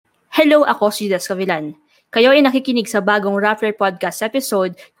Hello, ako si Des Cavillan. Kayo ay nakikinig sa bagong Rappler Podcast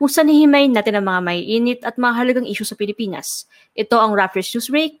episode kung saan hihimayin natin ang mga maiinit at mahalagang isyu sa Pilipinas. Ito ang Rappler's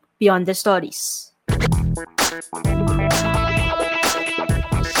Newsbreak, Beyond the Stories.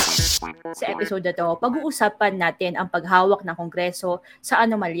 Sa episode na to, pag-uusapan natin ang paghawak ng Kongreso sa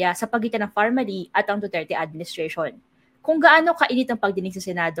anomalya sa pagitan ng Farmally at ang Duterte administration. Kung gaano kainit ang pagdinig sa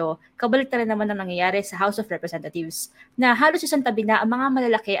Senado, kabaliktaran naman ang nangyayari sa House of Representatives na halos isang tabi na ang mga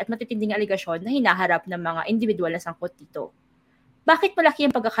malalaki at matitinding aligasyon na hinaharap ng mga individual na sangkot dito. Bakit malaki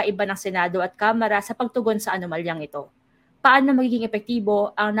ang pagkakaiba ng Senado at Kamara sa pagtugon sa anomalyang ito? Paano magiging epektibo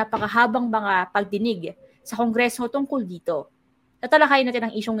ang napakahabang mga pagdinig sa Kongreso tungkol dito? Tatalakayin natin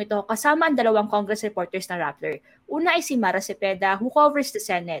ang isyong ito kasama ang dalawang Congress reporters ng Rappler. Una ay si Mara Cepeda who covers the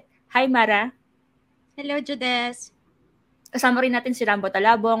Senate. Hi Mara! Hello Judes! Kasama rin natin si Rambo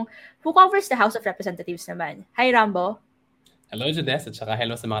Talabong who covers the House of Representatives naman. Hi Rambo! Hello Judes at saka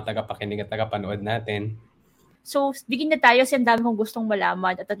hello sa mga tagapakinig at tagapanood natin. So, begin na tayo kasi ang dami kong gustong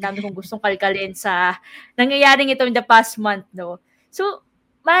malaman at ang dami kong gustong kalkalin sa nangyayaring ito in the past month, no? So,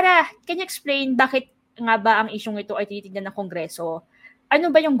 Mara, can you explain bakit nga ba ang isyong ito ay tinitignan ng Kongreso?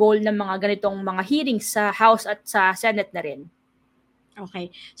 Ano ba yung goal ng mga ganitong mga hearings sa House at sa Senate na rin?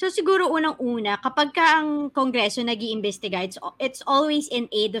 Okay. So siguro unang-una, kapag ka ang Kongreso nag-iimbestiga, it's always in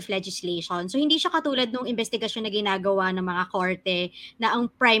aid of legislation. So hindi siya katulad nung investigasyon na ginagawa ng mga korte na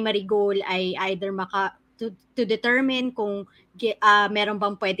ang primary goal ay either to determine kung meron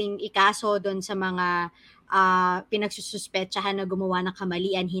bang pwedeng ikaso doon sa mga pinagsususpetsahan na gumawa ng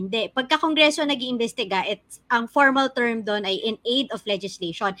kamalian. Hindi. Pagka Kongreso nag-iimbestiga, ang formal term doon ay in aid of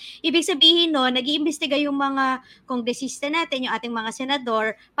legislation. Ibig sabihin no, nag-iimbestiga yung mga kongresista natin, yung ating mga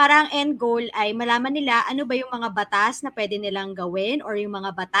senador, para ang end goal ay malaman nila ano ba yung mga batas na pwede nilang gawin or yung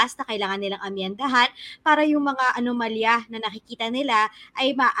mga batas na kailangan nilang amyendahan para yung mga anomalya na nakikita nila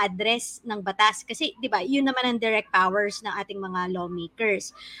ay ma-address ng batas. Kasi, di ba, yun naman ang direct powers ng ating mga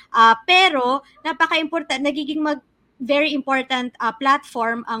lawmakers. Pero, napaka-important, nagiging very important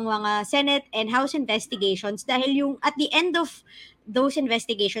platform ang mga Senate and House investigations dahil yung at the end of those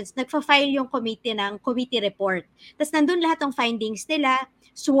investigations, nagfa-file yung committee report. Tapos nandun lahat ng findings nila,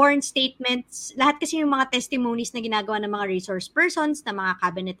 sworn statements, lahat kasi yung mga testimonies na ginagawa ng mga resource persons, na mga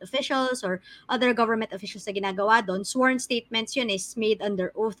cabinet officials or other government officials na ginagawa doon, sworn statements yun is made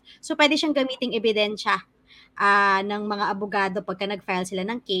under oath. So pwede siyang gamiting ebidensya ng mga abogado pagka nag-file sila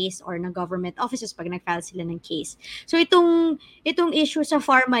ng case or ng government offices pag nag-file sila ng case. So itong issue sa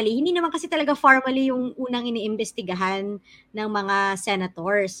formally, hindi naman kasi talaga formally yung unang iniimbestigahan ng mga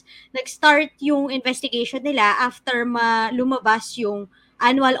senators. Nag-start yung investigation nila after lumabas yung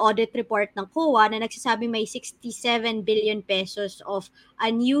annual audit report ng COA na nagsasabi may 67 billion pesos of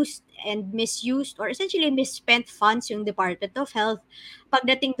unused and misused or essentially misspent funds yung Department of Health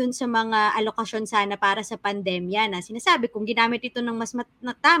pagdating dun sa mga alokasyon sana para sa pandemya na sinasabi kung ginamit ito ng mas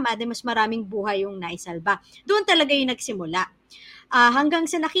tama, di mas maraming buhay yung naisalba. Doon talaga yung nagsimula. Hanggang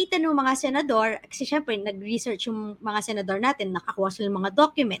sa nakita ng mga senador, kasi syempre nag-research yung mga senador natin, nakakuha sila ng mga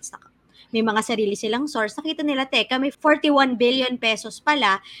documents, may mga sarili silang source, nakita nila, teka, may 41 billion pesos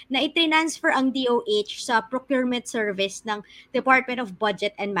pala na i-transfer ang DOH sa procurement service ng Department of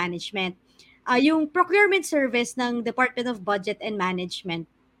Budget and Management. Yung procurement service ng Department of Budget and Management,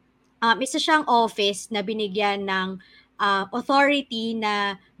 isa siyang office na binigyan ng authority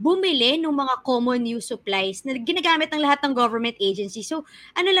na bumili ng mga common use supplies na ginagamit ng lahat ng government agency. So,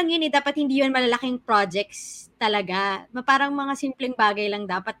 ano lang yun dapat hindi yun malalaking projects talaga. Parang mga simpleng bagay lang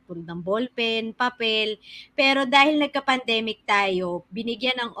dapat, tulad ng ballpen, papel. Pero dahil nagka-pandemic tayo,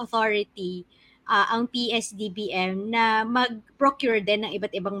 binigyan ng authority ang PSDBM na mag-procure din ng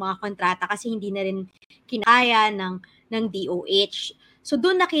iba't ibang mga kontrata kasi hindi na rin kinaya ng DOH. So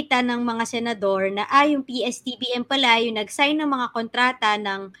doon nakita ng mga senador na yung PSDBM pala yung nag-sign ng mga kontrata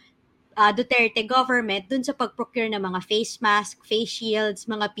ng Duterte government doon sa pag-procure ng mga face mask, face shields,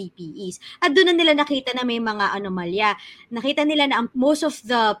 mga PPEs. At doon na nila nakita na may mga anomalya. Nakita nila na most of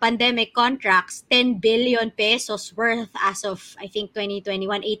the pandemic contracts, 10 billion pesos worth as of, I think,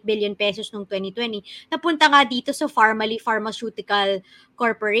 2021, 8 billion pesos noong 2020, napunta nga dito sa Pharmaceutical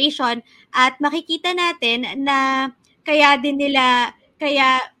Corporation. At makikita natin na kaya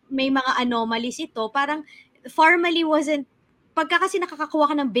may mga anomalies ito. Parang formally wasn't, pagka kasi nakakakuha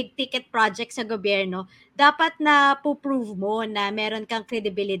ka ng big ticket project sa gobyerno, dapat na prove mo na meron kang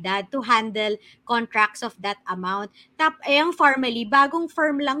credibilidad to handle contracts of that amount. Yung formally, bagong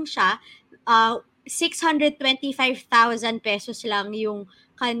firm lang siya, 625,000 pesos lang yung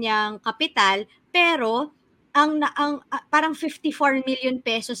kanyang kapital, pero parang 54 million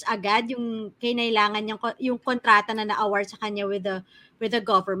pesos agad yung kinailangan niyang yung kontrata na na-award sa kanya with the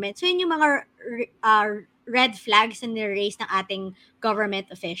government. So yun yung mga red flags na niraise ng ating government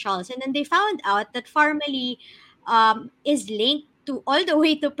officials. And then they found out that Farmally is linked to all the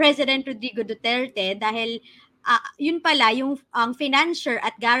way to President Rodrigo Duterte dahil yun pala, yung ang financier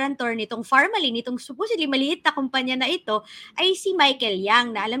at guarantor nitong Farmally, nitong supposedly maliit na kumpanya na ito, ay si Michael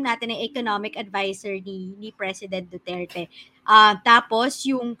Yang, na alam natin ay economic advisor ni President Duterte. Tapos,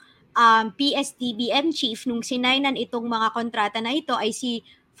 yung PSDBM chief, nung sinaynan itong mga kontrata na ito, ay si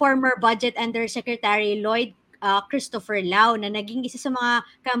former Budget Undersecretary Lloyd Christopher Lau, na naging isa sa mga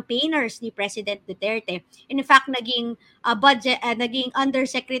campaigners ni President Duterte. In fact, naging naging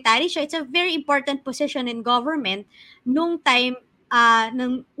undersecretary siya. It's a very important position in government nung time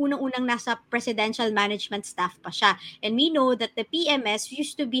nung unang-unang nasa presidential management staff pa siya. And we know that the PMS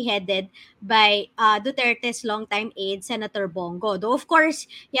used to be headed by Duterte's longtime aide, Senator Bongo. Though of course,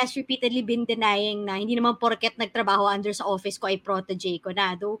 he has repeatedly been denying na hindi naman porket nagtrabaho under sa office ko ay protege ko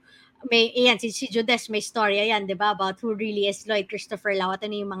na. Though may si Judes may storya yan, 'di ba, about who really is Lloyd Christopher Lau at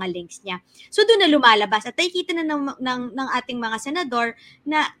ano yung mga links niya. So doon na lumalabas at nakikita na ng ating mga senador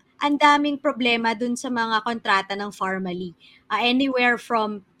na ang daming problema dun sa mga kontrata ng Farmally. Anywhere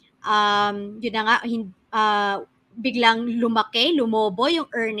from yun na nga biglang lumobo yung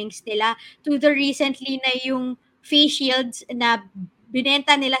earnings nila to the recently na yung face shields na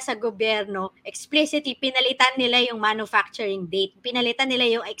binenta nila sa gobyerno, explicitly pinalitan nila yung manufacturing date, pinalitan nila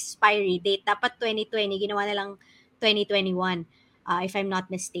yung expiry date. Dapat 2020, ginawa nilang 2021, if I'm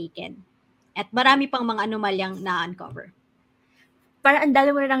not mistaken. At marami pang mga anomalyang na-uncover. Parang ang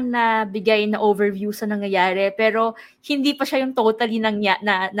dami mo na lang nabigay na overview sa nangyayari, pero hindi pa siya yung totally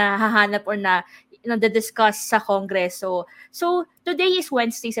nahahanap or na-discuss sa Kongreso. So, today is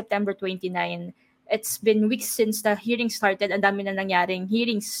Wednesday, September 29. It's been weeks since the hearing started. Ang dami na nangyaring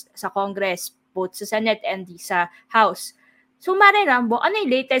hearings sa Congress, both sa Senate and sa House. So, Mare Rambo, ano yung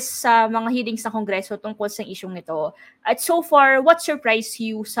latest sa mga hearings sa Kongreso tungkol sa isyong ito? At so far, what surprised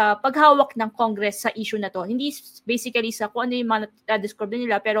you sa paghawak ng Congress sa issue na to? Hindi basically sa kung ano yung mga na-describe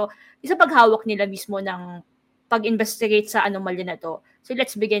nila, pero sa paghawak nila mismo ng pag-investigate sa anomalya na to. So,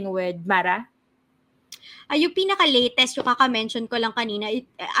 let's begin with Mara. Yung pinaka-latest, yung kaka-mention ko lang kanina,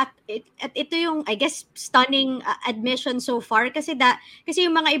 at ito yung, I guess, stunning admission so far kasi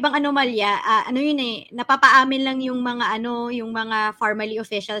yung mga ibang anomalya, napapaamin lang yung mga Farmally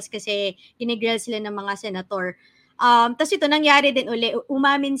officials kasi ginigrill sila ng mga senator. Tapos ito, nangyari din uli,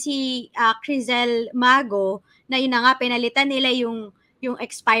 umamin si Crizel Mago na yun na nga, penalitan nila yung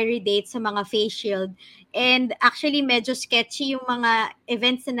expiry date sa mga face shield. And actually, medyo sketchy yung mga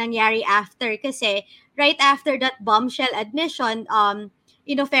events na nangyari after kasi right after that bombshell admission,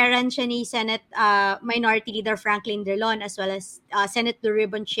 inofferan siya ni Senate Minority Leader Franklin Drilon as well as Senate Blue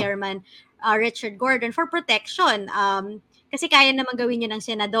Ribbon Chairman Richard Gordon for protection. Kasi kaya naman gawin yun ng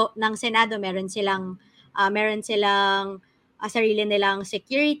Senado, meron silang sarili nilang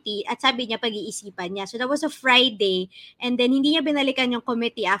security at sabi niya pag-iisipan niya. So that was a Friday and then hindi niya binalikan yung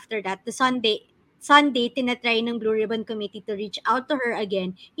committee after that. The Sunday, tinatry ng Blue Ribbon Committee to reach out to her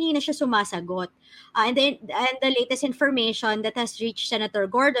again. Hindi na siya sumasagot. And the latest information that has reached Senator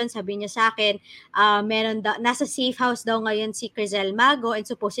Gordon, sabi niya sa akin, nasa safe house daw ngayon si Crizel Mago and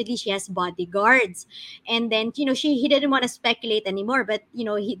supposedly she has bodyguards. And then, he didn't want to speculate anymore but,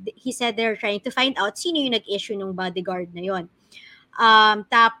 he said they're trying to find out sino yung nag-issue ng bodyguard na yon.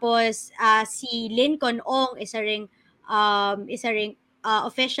 Tapos, si Lincoln Ong, isa ring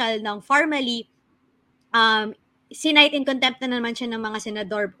official ng Farmally, sinight in contempt na naman siya ng mga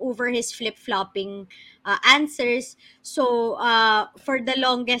senador over his flip-flopping answers. So, for the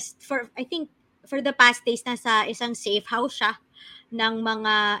past days, nasa isang safe house siya ng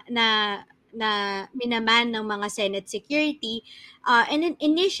mga na minaman ng mga Senate security. And then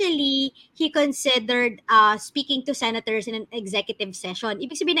initially, he considered speaking to senators in an executive session.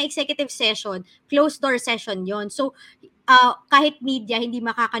 Ibig sabihin na executive session, closed-door session yon. So, kahit media, hindi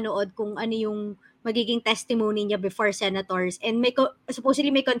makakanood kung ano yung magiging testimony niya before senators. And supposedly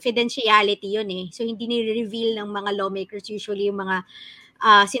may confidentiality yun eh. So, hindi ni-reveal ng mga lawmakers usually yung mga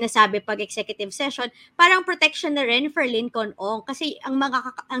sinasabi pag executive session. Parang protection na rin for Lincoln Ong kasi ang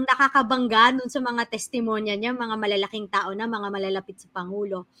nakakabangga nun sa mga testimonya niya, mga malalaking tao na, mga malalapit sa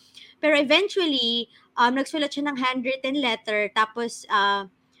Pangulo. Pero eventually, nagsulat siya ng handwritten letter tapos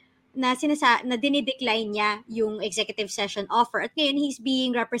na dinidecline niya yung executive session offer. At ngayon, he's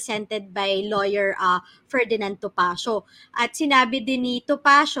being represented by lawyer Ferdinand Topacio. At sinabi din ni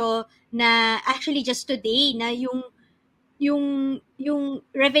Topacio na actually just today na yung yung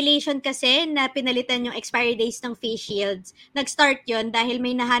revelation kasi na pinalitan yung expiry dates ng face shields, nag-start yon dahil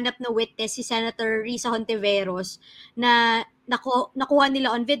may nahanap na witness si Senator Risa Hontiveros na nakuha nila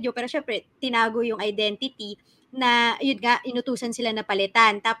on video, pero syempre tinago yung identity na yun nga, inutusan sila na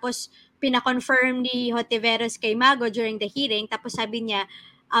palitan. Tapos pina-confirm ni Hontiveros kay Mago during the hearing, tapos sabi niya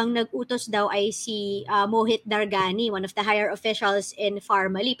ang nag-utos daw ay si Mohit Dargani, one of the higher officials in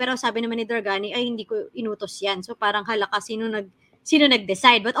Pharmally. Pero sabi naman ni Dargani, ay hindi ko inutos yan. So parang halaka, sino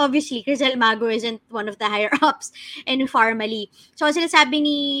nag-decide? But obviously, Crisel Mago isn't one of the higher ups in Pharmally. So sinasabi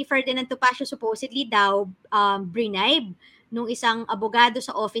ni Ferdinand Topacio supposedly daw, bribe nung isang abogado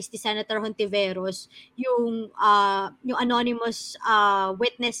sa office ni Senator Hontiveros yung anonymous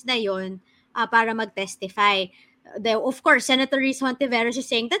witness na yon para mag-testify. Of course, Senator Risa Hontiveros is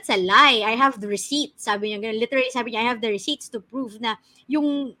saying, that's a lie. I have the receipts. Sabi niya, literally sabi niya, I have the receipts to prove na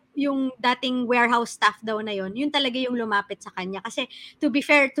yung dating warehouse staff daw na yun talaga yung lumapit sa kanya. Kasi to be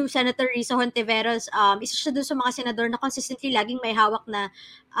fair to Senator Risa Hontiveros, isa siya dun sa mga senador na consistently laging may hawak na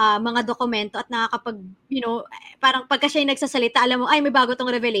mga dokumento at nakakapag, parang pagka siya yung nagsasalita, alam mo, ay may bago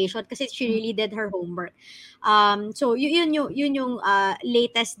tong revelation kasi she really did her homework. So yun yung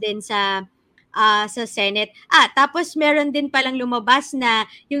latest din sa Senate. Tapos meron din palang lumabas na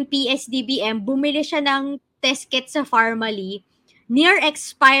yung PSDBM, bumili siya ng test kit sa Pharmally, near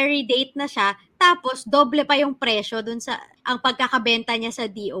expiry date na siya, tapos doble pa yung presyo dun sa ang pagkakabenta niya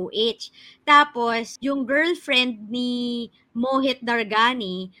sa DOH. Tapos yung girlfriend ni Mohit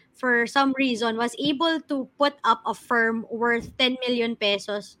Dargani, for some reason, was able to put up a firm worth 10 million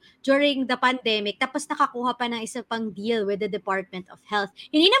pesos during the pandemic, tapos nakakuha pa ng isa pang deal with the Department of Health.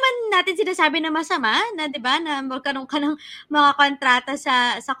 Hindi naman natin sinasabi na masama, na 'di ba, na magkaroon ka ng mga kontrata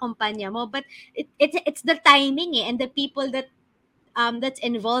sa kumpanya mo, but it's the timing and the people that's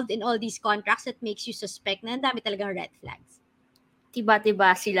involved in all these contracts that makes you suspect na ang dami talagang red flags. Tiba-tiba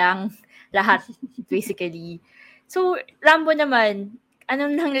silang lahat, basically. So, Rambo naman,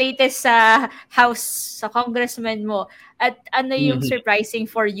 anong nang latest sa House, sa congressman mo? At ano yung surprising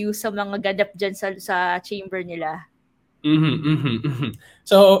for you sa mga ganap dyan sa chamber nila?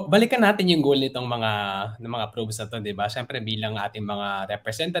 So, balikan natin yung goal nitong mga probes na to, di ba? Siyempre, bilang ating mga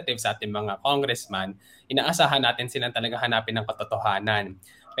representatives, ating mga congressman, inaasahan natin silang talaga hanapin ng katotohanan.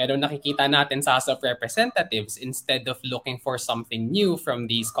 Pero nakikita natin sa House of Representatives, instead of looking for something new from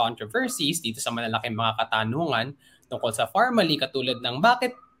these controversies dito sa malalaking mga katanungan tungkol sa Pharmally, katulad ng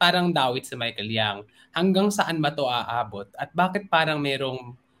bakit parang dawit si Michael Yang, hanggang saan ba ito aabot, at bakit parang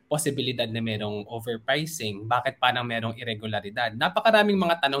merong posibilidad na merong overpricing, bakit parang merong irregularidad. Napakaraming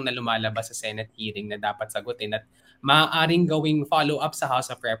mga tanong na lumalabas sa Senate hearing na dapat sagutin at maaaring gawing follow-up sa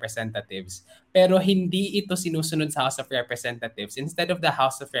House of Representatives. Pero hindi ito sinusunod sa House of Representatives. Instead of the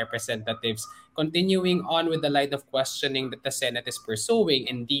House of Representatives continuing on with the line of questioning that the Senate is pursuing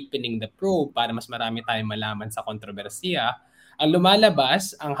and deepening the probe para mas marami tayong malaman sa kontrobersiya, ang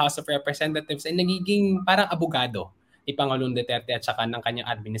lumalabas, ang House of Representatives ay nagiging parang abogado ni Pangulong Duterte at saka ng kanyang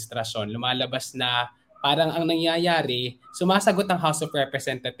administrasyon. Lumalabas na parang ang nangyayari, sumasagot ang House of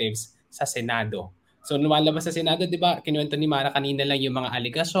Representatives sa Senado. So lumalabas sa Senado, 'di ba? Kinuwento ni Mara kanina lang yung mga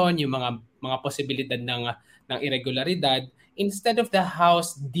aligasyon, yung mga posibilidad ng irregularidad. Instead of the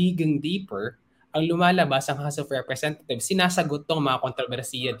House digging deeper, ang lumalabas ang House of Representatives, sinasagot tong mga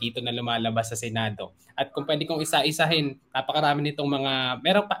kontrobersiya dito na lumalabas sa Senado. At kung pwede kong isa-isahin, napakarami nitong mga,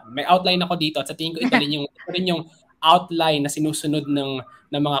 may outline ako dito at sa tingin ko ito rin yung outline na sinusunod ng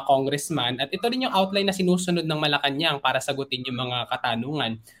mga congressman at ito rin yung outline na sinusunod ng Malacanang para sagutin yung mga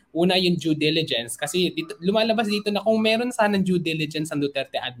katanungan. Una, yung due diligence, kasi lumalabas dito na kung meron sanang due diligence ang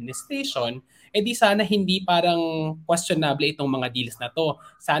Duterte administration, di sana hindi parang questionable itong mga deals na to.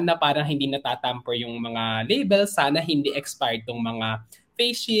 Sana parang hindi natatamper yung mga labels, sana hindi expired itong mga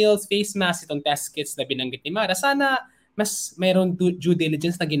face shields, face masks, itong test kits na binanggit ni Mara. Sana mas mayroon due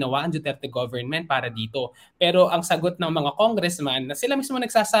diligence na ginawa ang Duterte government para dito. Pero ang sagot ng mga congressman na sila mismo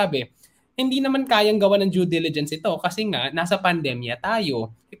nagsasabi, hindi naman kayang gawa ng due diligence ito kasi nga nasa pandemya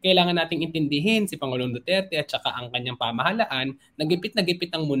tayo. Kailangan nating intindihin si Pangulong Duterte at saka ang kanyang pamahalaan. Nagipit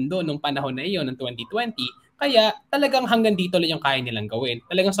ang mundo nung panahon na iyon ng 2020. Kaya talagang hanggang dito lang yung kaya nilang gawin.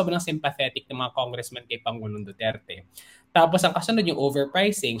 Talagang sobrang sympathetic ng mga congressman kay Pangulong Duterte. Tapos ang kasunod yung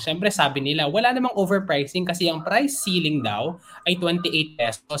overpricing. Siyempre sabi nila wala namang overpricing kasi ang price ceiling daw ay 28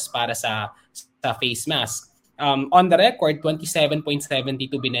 pesos para sa face mask. On the record,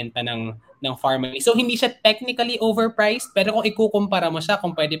 27.72 binenta ng Pharmally. So hindi siya technically overpriced, pero kung ikukumpara mo siya,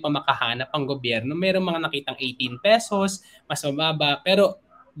 kung pwede pa makahanap ang gobyerno, mayroong mga nakitang 18 pesos, mas mababa. Pero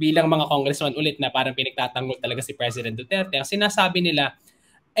bilang mga congressman ulit na parang pinagtatanggol talaga si President Duterte, ang sinasabi nila,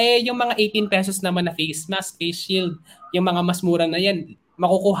 Yung mga 18 pesos naman na face mask, face shield, yung mga mas mura na yan,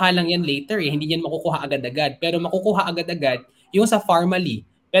 makukuha lang yan later eh. Hindi yan makukuha agad-agad. Pero makukuha agad-agad yung sa Pharmally.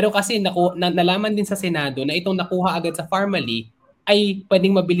 Pero kasi nalaman din sa Senado na itong nakuha agad sa Pharmally ay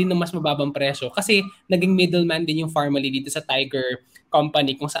pwedeng mabili ng mas mababang presyo kasi naging middleman din yung Pharmally dito sa Tiger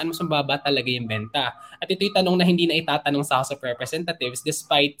Company kung saan mas mababa talaga yung benta. At ito'y tanong na hindi na itatanong sa House of Representatives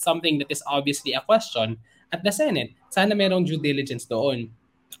despite something that is obviously a question at the Senate. Sana merong due diligence doon.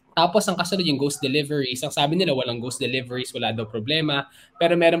 Tapos ang kasunod yung ghost deliveries. Ang sabi nila walang ghost deliveries, wala daw problema.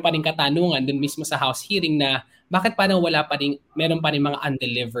 Pero meron pa rin katanungan dun mismo sa House hearing na bakit parang wala pa rin, meron pa rin mga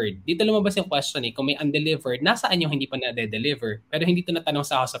undelivered. Dito lumabas yung question kung may undelivered, nasaan yung hindi pa na-deliver? Pero hindi ito natanong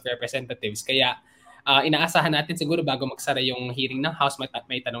sa House of Representatives. Kaya inaasahan natin siguro bago magsara yung hearing ng House,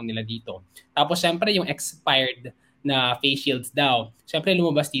 may tanong nila dito. Tapos syempre yung expired na face shields daw. Siyempre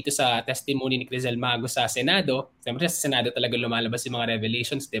lumabas dito sa testimony ni Crizel Mago sa Senado. Siyempre sa Senado talaga lumalabas yung mga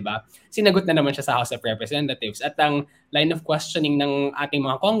revelations, di ba? Sinagot na naman siya sa House of Representatives. At ang line of questioning ng ating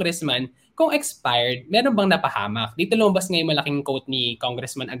mga congressman, kung expired, meron bang napahamak? Dito lumabas ngayon malaking quote ni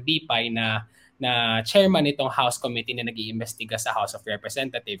Congressman Agdipay na chairman itong House Committee na nag-iimbestiga sa House of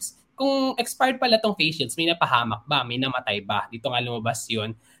Representatives. Kung expired pala itong face shields, may napahamak ba? May namatay ba? Dito nga lumabas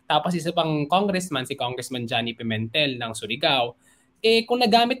yun. Tapos isa pang congressman, si Congressman Johnny Pimentel ng Surigao, kung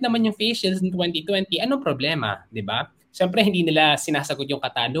nagamit naman yung face shields in 2020, anong problema, di ba? Siyempre, hindi nila sinasagot yung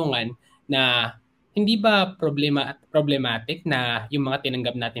katanungan na hindi ba problematic na yung mga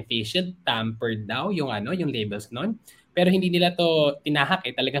tinanggap natin face shield, tampered daw yung labels nun? Pero hindi nila to tinahak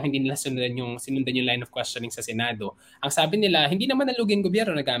talagang hindi nila sinundan yung line of questioning sa Senado. Ang sabi nila, hindi naman nalugin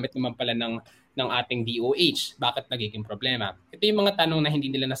gobyerno, nagamit naman pala ng ating DOH. Bakit nagiging problema? Ito yung mga tanong na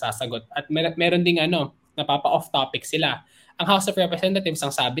hindi nila nasasagot. At meron ding napapa-off topic sila. Ang House of Representatives,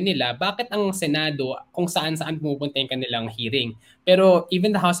 ang sabi nila, bakit ang Senado kung saan-saan pumupunta yung kanilang hearing? Pero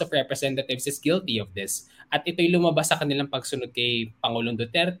even the House of Representatives is guilty of this. At ito'y lumabas sa kanilang pagsunod kay Pangulong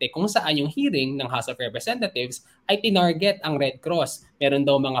Duterte kung saan yung hearing ng House of Representatives ay tinarget ang Red Cross. Meron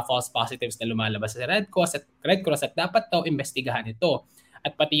daw mga false positives na lumalabas sa Red Cross at dapat daw investigahan ito.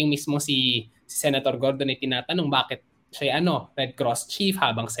 At pati yung mismo si Senator Gordon ay tinatanong bakit siya Red Cross chief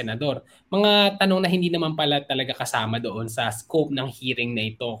habang senador. Mga tanong na hindi naman pala talaga kasama doon sa scope ng hearing na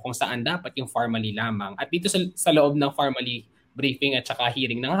ito kung saan dapat yung formally lamang. At dito sa loob ng formally briefing at saka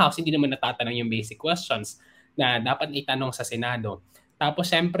hearing ng House, hindi naman natatanong yung basic questions na dapat itanong sa Senado. Tapos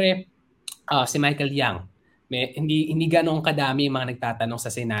syempre, si Michael Yang, hindi ganoong kadami yung mga nagtatanong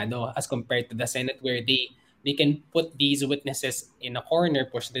sa Senado as compared to the Senate where they can put these witnesses in a corner,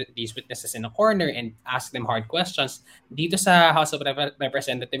 push these witnesses in a corner and ask them hard questions. Dito sa House of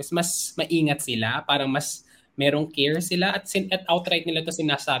Representatives, mas maingat sila, parang mas merong care sila at outright nila to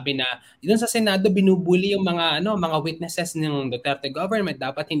sinasabi na doon sa Senado binubuli yung mga witnesses ng Duterte government.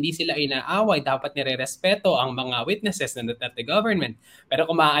 Dapat hindi sila inaaway, dapat nirerespeto ang mga witnesses ng Duterte government. Pero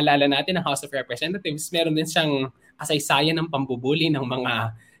kung maaalala natin ang House of Representatives, meron din siyang kasaysayan ng pambubuli ng mga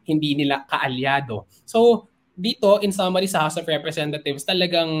hindi nila kaalyado. So, dito, in summary sa House of Representatives,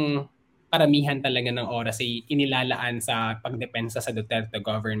 talagang paramihan talaga ng oras ay inilalaan sa pagdepensa sa Duterte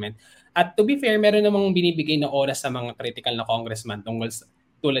government. At to be fair, meron namang binibigay na oras sa mga critical na congressman tungkol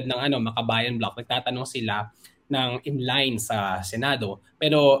tulad ng Makabayan Block. Nagtatanong sila ng inline sa Senado.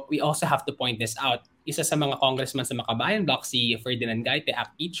 Pero we also have to point this out. Isa sa mga congressman sa Makabayan Block, si Ferdinand Gaite,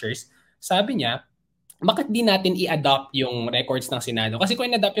 ACT Teachers, sabi niya, bakit di natin i-adopt yung records ng Senado? Kasi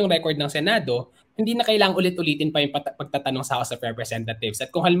kung in-adopt yung record ng Senado, hindi na kailangang ulit-ulitin pa yung pagtatanong sa House of Representatives.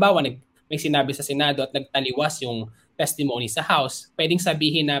 At kung halimbawa may sinabi sa Senado at nagtaliwas yung testimony sa House, pwedeng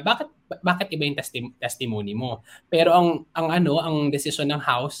sabihin na bakit iba yung testimony mo? Pero ang desisyon ng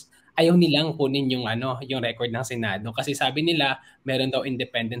House, ayaw nilang kunin yung record ng Senado kasi sabi nila meron daw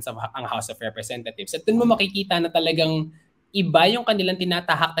independence ang House of Representatives. At doon mo makikita na talagang iba yung kanilang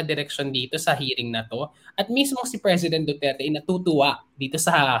tinatahak na direksyon dito sa hearing na to. At mismo si President Duterte ay natutuwa dito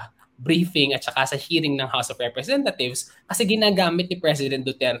sa briefing at saka sa hearing ng House of Representatives kasi ginagamit ni President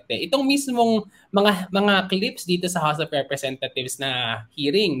Duterte itong mismong mga clips dito sa House of Representatives na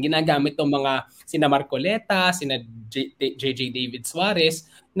hearing. Ginagamit itong mga sina Marcoleta, sina JJ David Suarez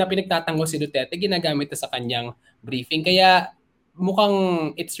na pinagtatanggol si Duterte, ginagamit ito sa kanyang briefing. Kaya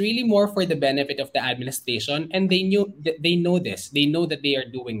mukhang it's really more for the benefit of the administration and they know this. They know that they are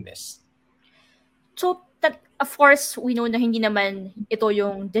doing this. So, of course, we know na hindi naman ito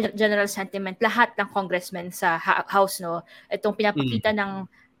yung general sentiment lahat ng congressmen sa House, no? Itong pinapakita ng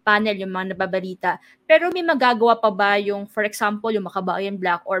panel, yung mga nababalita. Pero may magagawa pa ba yung, for example, yung Makabayan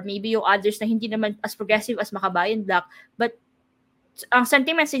Block or maybe yung others na hindi naman as progressive as Makabayan Block but ang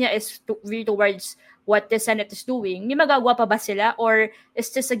sentiments niya is towards what the Senate is doing, may magagawa pa ba sila or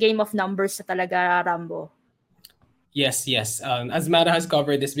is this a game of numbers na talaga, Rambo? Yes, yes. As Mara has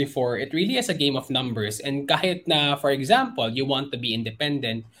covered this before, it really is a game of numbers. And kahit na, for example, you want to be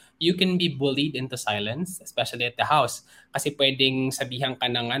independent, you can be bullied into silence, especially at the House. Kasi pwedeng sabihan ka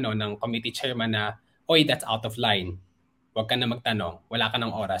ng committee chairman na, oy, that's out of line. Huwag ka na magtanong. Wala ka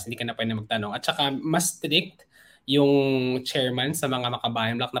ng oras. Hindi ka na pwede magtanong. At saka, mas strict yung chairman sa mga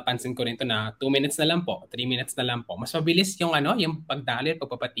makabayan block. Napansin ko rin to na 2 minutes na lang po, 3 minutes na lang po. Mas mabilis yung pagdali at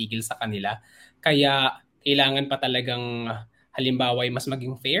pagpapatigil sa kanila. Kaya, kailangan pa talagang halimbawa ay mas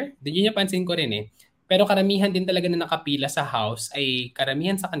maging fair. Yun yung pansin ko rin eh. Pero karamihan din talaga na nakapila sa House ay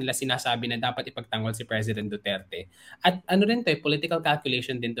karamihan sa kanila sinasabi na dapat ipagtanggol si President Duterte. At ano rin to political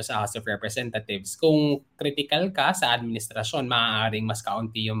calculation din to sa House of Representatives. Kung critical ka sa administrasyon, maaaring mas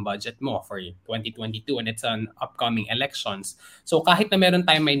kaunti yung budget mo for 2022 and it's an upcoming elections. So kahit na meron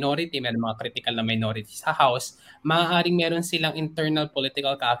tayong minority, meron mga critical na minority sa House, maaaring meron silang internal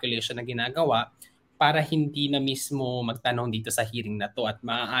political calculation na ginagawa para hindi na mismo magtanong dito sa hearing na to at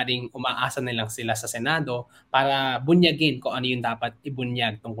maaaring umaasa na lang sila sa Senado para bunyagin kung ano yung dapat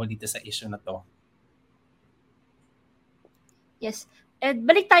ibunyag tungkol dito sa issue na to. Yes. And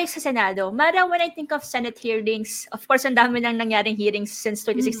balik tayo sa Senado. Mara, when I think of Senate hearings, of course, ang dami nang nangyaring hearings since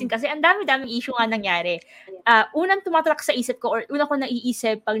 2016 kasi ang dami-daming issue nga nangyari. Unang tumatak sa isip ko or una ko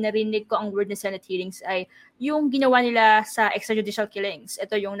naiisip pag narinig ko ang word na Senate hearings ay yung ginawa nila sa extrajudicial killings.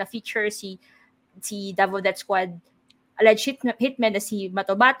 Ito yung na-feature si Davao Death Squad alleged hitman na si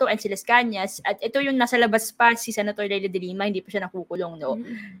Matobato and si Las Cañas at ito yung nasa labas pa si Senator Leila de Lima, hindi pa siya nakukulong, no?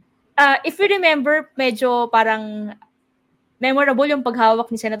 If you remember, medyo parang memorable yung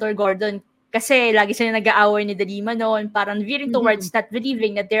paghawak ni Senator Gordon kasi lagi sila nag-aaway ni de Lima noon, parang veering towards not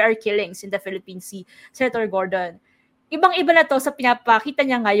believing that there are killings in the Philippines si Senator Gordon. Ibang-iba na to sa pinapakita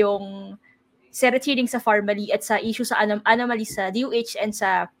niya ngayong Senate hearing sa Farmally at sa issue sa anomaly sa DOH and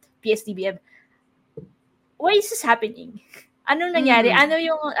sa PSDBM. Why is this happening? Anong nangyari? Ano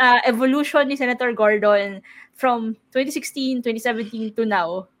yung evolution ni Senator Gordon from 2016, 2017 to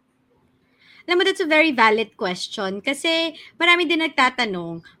now? Alam mo, that's a very valid question kasi marami din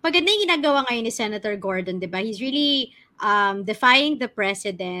nagtatanong. Maganda yung ginagawa ngayon ni Senator Gordon, di ba? He's really defying the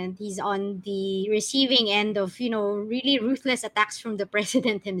president. He's on the receiving end of, really ruthless attacks from the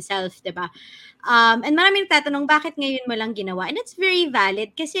president himself, di ba? And maraming nagtatanong, bakit ngayon mo lang ginawa? And it's very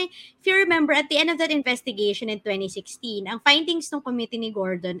valid kasi if you remember, at the end of that investigation in 2016, ang findings ng committee ni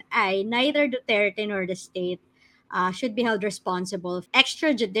Gordon ay neither Duterte nor the state should be held responsible for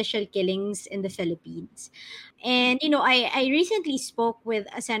extrajudicial killings in the Philippines. And, I recently spoke with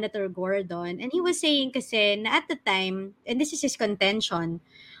Senator Gordon and he was saying kasi na at the time, and this is his contention,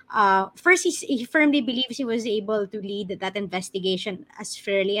 first, he firmly believes he was able to lead that investigation as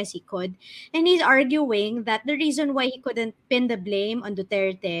fairly as he could. And he's arguing that the reason why he couldn't pin the blame on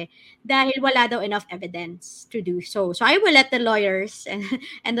Duterte dahil wala daw enough evidence to do so. So I will let the lawyers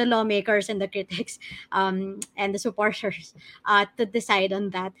and the lawmakers and the critics and the supporters to decide on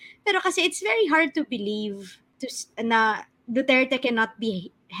that. Pero kasi it's very hard to believe na Duterte cannot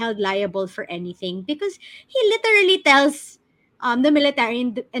be held liable for anything because he literally tells the military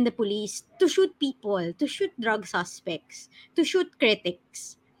and the police to shoot people, to shoot drug suspects, to shoot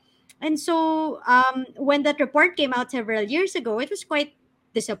critics. And so when that report came out several years ago, it was quite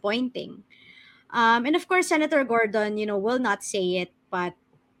disappointing. And of course, Senator Gordon, will not say it, but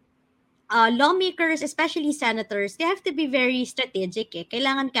lawmakers, especially senators, they have to be very strategic.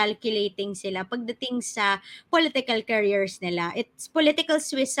 Kailangan calculating sila pagdating sa political careers nila. It's political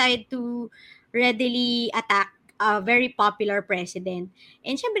suicide to readily attack a very popular president.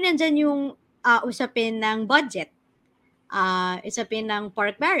 And syempre nandyan yung usapin ng budget, usapin ng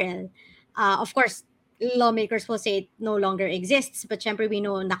pork barrel. Of course, lawmakers will say it no longer exists, but syempre we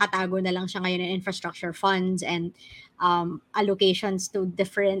know nakatago na lang siya ngayon in infrastructure funds and allocations to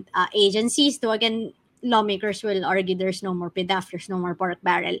different agencies. So again, lawmakers will argue there's no more PDAF, there's no more pork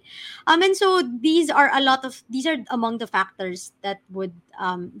barrel. And so these are among the factors that would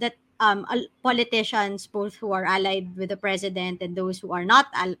politicians, both who are allied with the president and those who are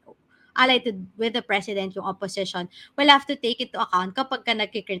not allied with the president, yung opposition, will have to take it to account kapag ka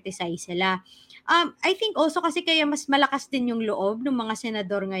nagkikriticize sila. I think also kasi kaya mas malakas din yung loob ng mga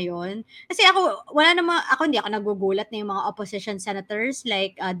senador ngayon. Kasi hindi ako nagugulat na yung mga opposition senators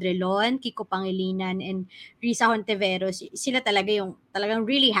like Drilon, Kiko Pangilinan, and Risa Hontiveros. Sila talagang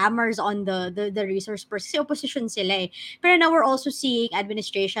really hammers on the resource person. Kasi opposition sila eh. Pero now we're also seeing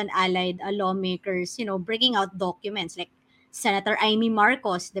administration allied lawmakers, bringing out documents like Senator Amy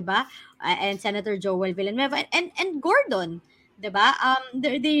Marcos, 'di ba? And Senator Joel Villanueva and Gordon, 'Diba?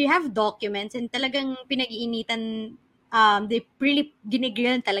 They have documents and talagang pinag-iinitan, they really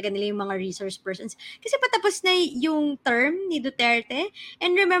ginigrill talaga nila yung mga resource persons. Kasi patapos na yung term ni Duterte.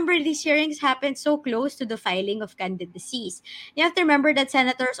 And remember, these hearings happened so close to the filing of candidacies. You have to remember that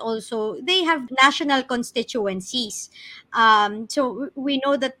senators also, they have national constituencies. So we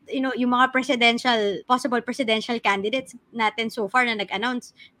know that, yung mga possible presidential candidates natin so far na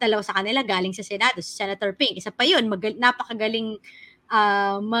nag-announce, dalawa sa kanila galing sa Senado, si Senator Ping. Isa pa yun, napakagaling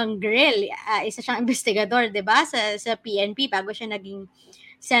mang-grill. Isa siyang investigador, 'di ba, sa PNP bago siya naging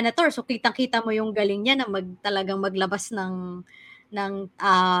senator. So kitang-kita mo yung galing niya na talagang maglabas ng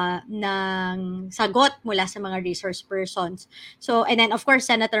sagot mula sa mga resource persons. So, and then of course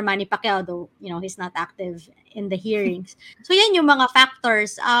Senator Manny Pacquiao, though he's not active in the hearings. So yan yung mga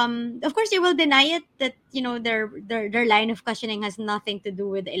factors. Of course they will deny it that their line of questioning has nothing to do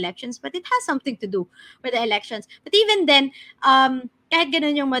with the elections, but it has something to do with the elections. But even then, kahit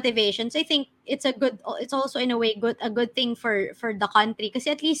ganun yung motivations, I think it's also in a way a good thing for the country,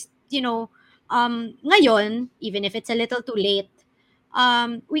 kasi at least ngayon, even if it's a little too late,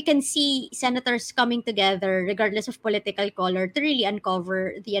 we can see senators coming together regardless of political color to really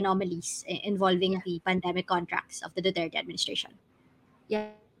uncover the anomalies involving the pandemic contracts of the Duterte administration.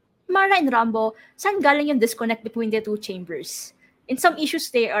 Yeah. Mara and Rambo, saan galing yung disconnect between the two chambers? In some issues,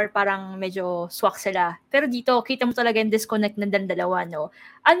 they are parang medyo swak sila. Pero dito, kita mo talaga yung disconnect ng dalawa, no?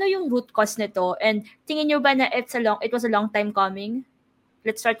 Ano yung root cause nito? And tingin nyo ba na it was a long time coming?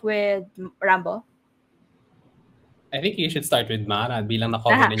 Let's start with Rambo. I think you should start with Mara bilang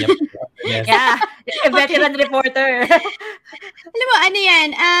na-cover na niya. Yes. Yeah, a veteran reporter. Alam mo, ano yan,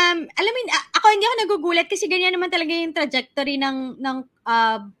 alam mo, ako hindi ako nagugulat kasi ganyan naman talaga yung trajectory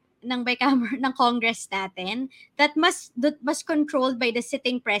ng bicameral ng Congress natin, that mas controlled by the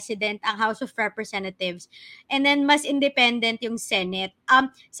sitting president ang House of Representatives, and then mas independent yung Senate.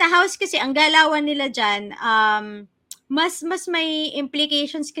 Sa House kasi ang galawan nila dyan, mas may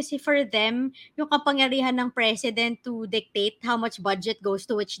implications kasi for them yung kapangyarihan ng president to dictate how much budget goes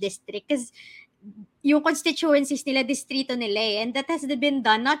to which district, because yung constituencies nila, distrito nila and that has been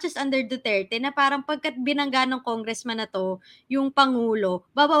done not just under Duterte, na parang pagkat binangga ng congressman na to yung pangulo,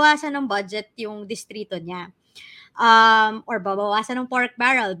 babawasan ng budget yung distrito niya, or babawasan ng pork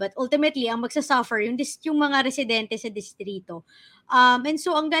barrel, but ultimately ang magsasuffer yung mga residente sa distrito. And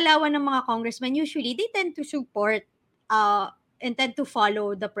so ang galawan ng mga congressmen, usually they tend to support and tend to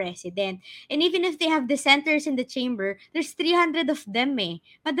follow the president. And even if they have dissenters in the chamber, there's 300 of them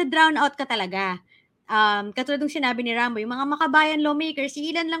Mada-drown out ka talaga. Katulad ng sinabi ni Rambo, yung mga makabayan lawmakers,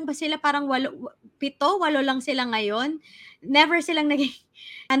 ilan lang ba sila? Parang 8 lang sila ngayon. Never silang naging,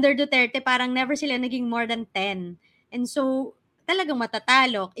 under Duterte, parang never sila naging more than 10. And so, talagang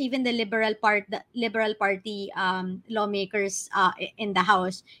matatalo. Even the Liberal Party lawmakers in the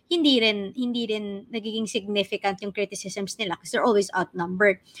House, hindi rin nagiging significant yung criticisms nila because they're always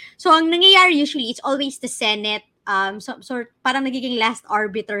outnumbered. So ang nangyayari usually, it's always the Senate, so parang nagiging last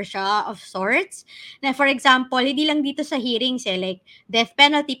arbiter siya of sorts. Na for example, hindi lang dito sa hearings like death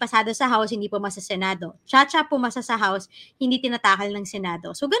penalty pasado sa House, hindi pumasa sa Senado. Chacha pumasa sa House, hindi tinatakal ng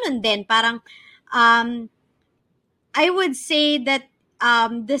Senado. So ganun din, parang I would say that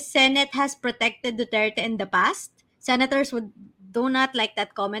the Senate has protected Duterte in the past. Senators do not like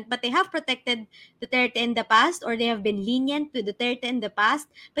that comment, but they have protected Duterte in the past, or they have been lenient to Duterte in the past.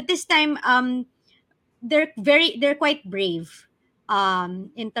 But this time, they're quite brave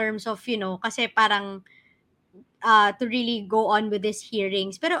in terms of, kasi parang to really go on with these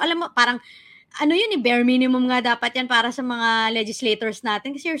hearings. Pero alam mo, parang ano yun, bare minimum nga dapat yan para sa mga legislators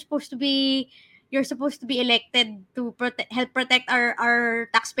natin, kasi you're supposed to be elected to help protect our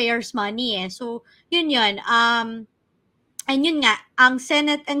taxpayers' money So, yun. And yun nga, ang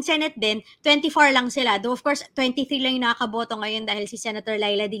Senate din, 24 lang sila. Though of course, 23 lang yung nakakaboto ngayon dahil si Senator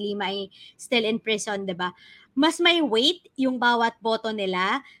Laila de Lima ay still in prison, 'di ba? Mas may weight yung bawat boto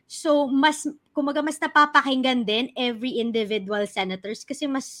nila. So, mas napapakinggan din every individual senators kasi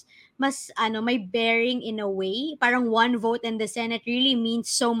mas may bearing in a way. Parang one vote in the Senate really means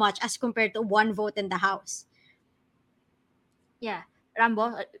so much as compared to one vote in the House. Yeah.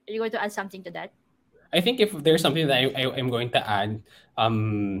 Rambo, are you going to add something to that? I think if there's something that I'm going to add,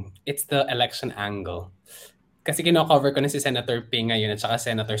 it's the election angle. Kasi kino-cover ko na si Senator Ping ngayon at saka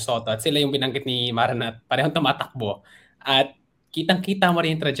Senator Soto at sila yung binanggit ni Mara na parehong tumatakbo. At kitang-kita mo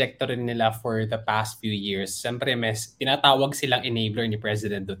rin yung trajectory nila for the past few years. Siyempre, tinatawag silang enabler ni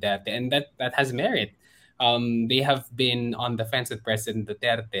President Duterte and that has merit. They have been on the fence with President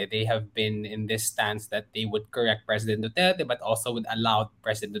Duterte. They have been in this stance that they would correct President Duterte but also would allow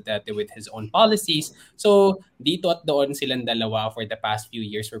President Duterte with his own policies. So dito at doon silang dalawa for the past few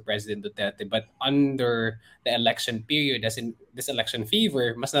years for President Duterte. But under the election period, as in this election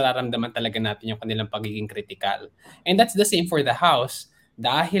fever, mas nararamdaman talaga natin yung kanilang pagiging critical. And that's the same for the House.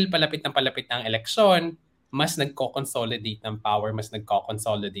 Dahil palapit ng eleksyon, mas nagko-consolidate ng power, mas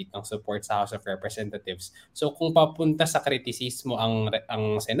nagko-consolidate ng support sa House of Representatives. So kung papunta sa kritisismo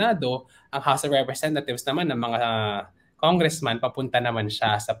ang Senado, ang House of Representatives naman ng mga congressman, papunta naman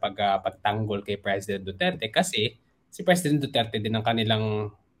siya sa pagtanggol kay President Duterte kasi si President Duterte din ang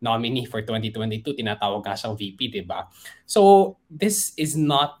kanilang nominee for 2022, tinatawag nga siyang VP, di ba? So this is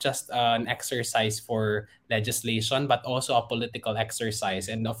not just an exercise for legislation but also a political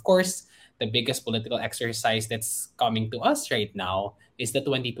exercise. And of course, the biggest political exercise that's coming to us right now is the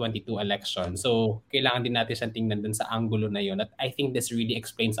 2022 election. So, kailangan din natin siyang tingnan dun sa anggulo na yun. At I think this really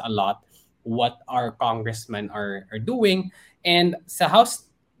explains a lot what our congressmen are doing. And sa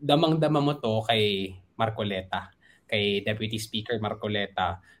House, damang-dama mo to kay Marcoleta, kay Deputy Speaker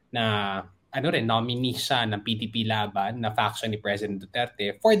Marcoleta, na nominee siya ng PDP Laban na faction ni President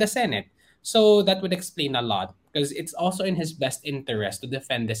Duterte for the Senate. So that would explain a lot because it's also in his best interest to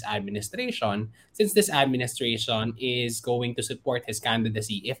defend this administration since this administration is going to support his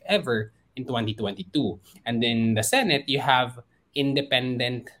candidacy if ever in 2022. And in the Senate, you have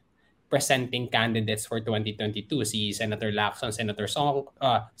independent presenting candidates for 2022. Si Senator Lacson, Senator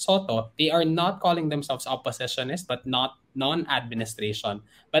Soto, they are not calling themselves oppositionists but not non-administration.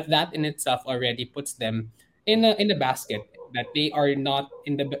 But that in itself already puts them in a basket that they are not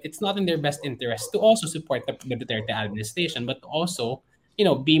it's not in their best interest to also support the Duterte administration, but also,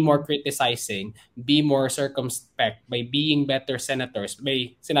 be more criticizing, be more circumspect by being better senators,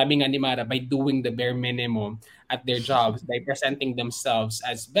 by, sinabi nga ni Mara, by doing the bare minimum at their jobs, by presenting themselves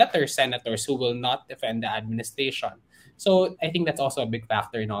as better senators who will not defend the administration. So I think that's also a big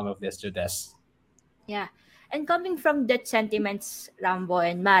factor in all of this, Judes. Yeah. And coming from that sentiments, Rambo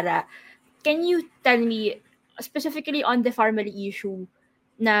and Mara, can you tell me, specifically on the family issue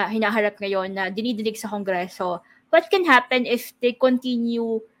na hinaharap ngayon na dinidinig sa Kongreso, what can happen if they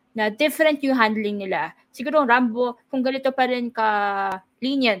continue na different yung handling nila? Siguro, Rambo, kung ganito pa rin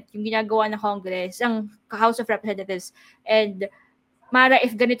ka-lenient yung ginagawa ng Congress, ang House of Representatives, and Mara,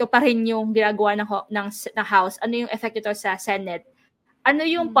 if ganito pa rin yung ginagawa ng House, ano yung effect ito sa Senate? Ano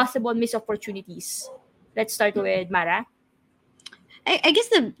yung possible missed opportunities? Let's start with Mara. I guess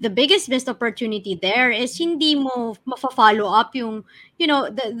the biggest missed opportunity there is hindi mo mafa-follow up yung,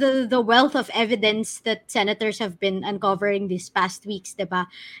 the wealth of evidence that senators have been uncovering these past weeks, diba?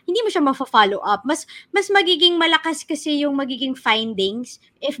 Hindi mo siya mafa-follow up. Mas magiging malakas kasi yung magiging findings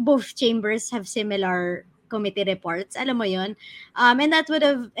if both chambers have similar committee reports. Alam mo yun? And that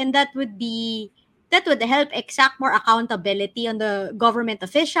would help exact more accountability on the government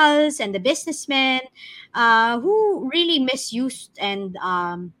officials and the businessmen who really misused and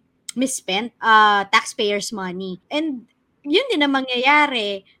misspent taxpayers' money. And yun din ang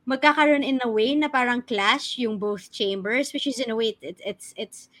mangyayari. Magkakaroon in a way na parang clash yung both chambers, which is in a way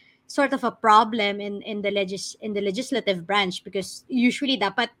it's sort of a problem in the legislative branch because usually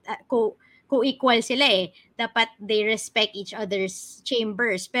dapat co-equal sila eh. Dapat they respect each other's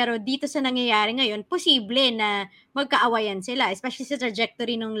chambers. Pero dito sa nangyayari ngayon, posible na magkaawayan sila. Especially sa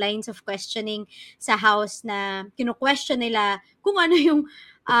trajectory ng lines of questioning sa House na kino-question nila kung ano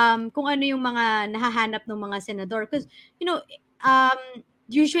yung mga nahahanap ng mga senador. Because,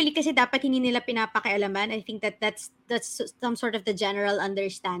 usually kasi dapat hindi nila pinapakialaman. I think that's some sort of the general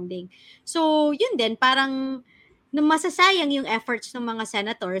understanding. So, yun din, parang masasayang yung efforts ng mga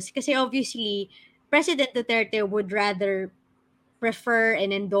senators kasi obviously President Duterte would rather prefer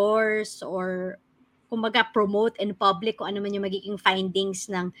and endorse or kumbaga promote in public kung ano man yung magiging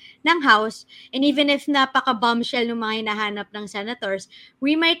findings ng House. And even if napaka-bombshell ng mga hinahanap ng senators,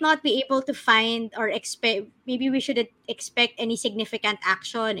 we might not be able to find or expect, maybe we shouldn't expect any significant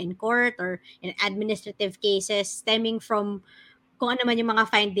action in court or in administrative cases stemming from kung ano man yung mga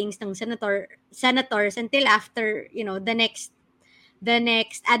findings ng senators until after, the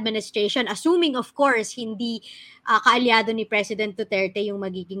next administration, assuming of course hindi kaalyado ni President Duterte yung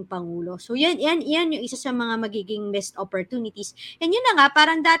magiging pangulo. So yan yung isa sa mga magiging missed opportunities. And yun na nga,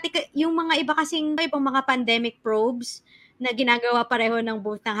 parang dati yung mga iba kasing mga pandemic probes na ginagawa pareho ng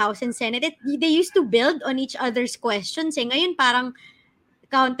both ng House and Senate, they used to build on each other's questions. Ngayon parang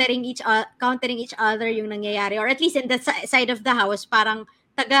countering each other yung nangyayari, or at least in the side of the House parang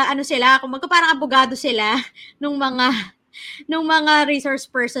parang abogado sila nung mga ng mga resource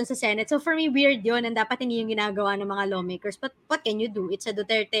person sa Senate. So for me, weird yun, and dapat hindi yung ginagawa ng mga lawmakers. But what can you do? It's a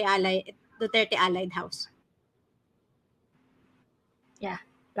Duterte allied house.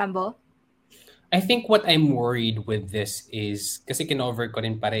 Rambo? I think what I'm worried with this is, kasi kinover ko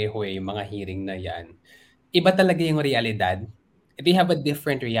rin pareho yung mga hearing na yan. Iba talaga yung realidad. They have a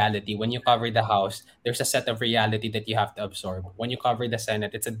different reality. When you cover the House, there's a set of reality that you have to absorb. When you cover the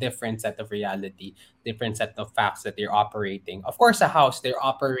Senate, it's a different set of reality, different set of facts that they're operating. Of course, the House, they're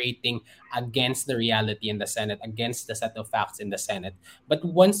operating against the reality in the Senate, against the set of facts in the Senate. But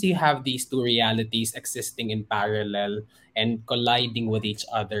once you have these two realities existing in parallel and colliding with each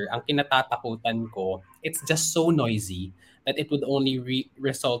other, ang kinatatakutan ko, it's just so noisy that it would only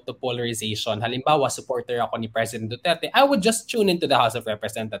result to polarization. Halimbawa, supporter ako ni President Duterte, I would just tune into the House of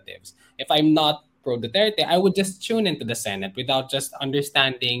Representatives. If I'm not pro-Duterte, I would just tune into the Senate without just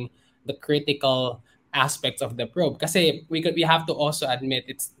understanding the critical aspects of the probe. Kasi we have to also admit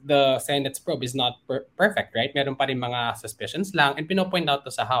it's the Senate's probe is not perfect, right? Meron pa rin mga suspicions lang, and pinopoint out to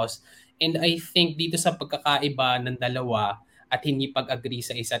sa House. And I think dito sa pagkakaiba ng dalawa, at hindi pag-agree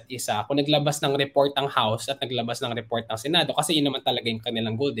sa isa't isa. Kung naglabas ng report ang House at naglabas ng report ng Senado, kasi yun naman talaga yung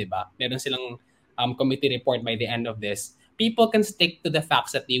kanilang goal, di ba? Meron silang committee report by the end of this. People can stick to the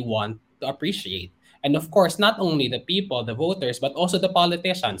facts that they want to appreciate. And of course, not only the people, the voters, but also the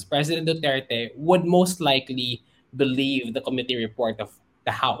politicians. President Duterte would most likely believe the committee report of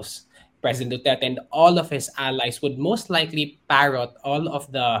the House. President Duterte and all of his allies would most likely parrot all of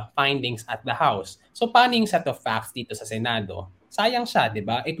the findings at the House. So paano yung set of facts dito sa Senado? Sayang siya, di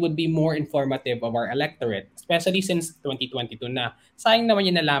ba? It would be more informative of our electorate, especially since 2022 na. Sayang naman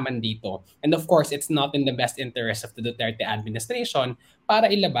yung nalaman dito. And of course, it's not in the best interest of the Duterte administration para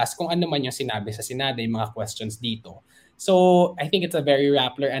ilabas kung ano man yung sinabi sa Senado, yung mga questions dito. So I think it's a very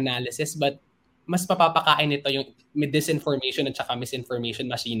Rappler analysis, but mas mapapakain nito yung disinformation at saka misinformation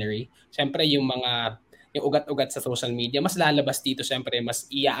machinery. Siyempre, yung ugat-ugat sa social media, mas lalabas dito, siyempre, mas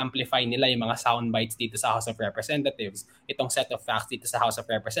i-amplify nila yung mga sound bites dito sa House of Representatives, itong set of facts dito sa House of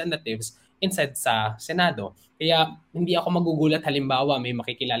Representatives, instead sa Senado. Kaya, hindi ako magugulat, halimbawa, may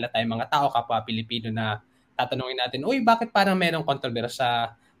makikilala tayong mga tao, kapwa Pilipino na tatanungin natin, uy, bakit parang merong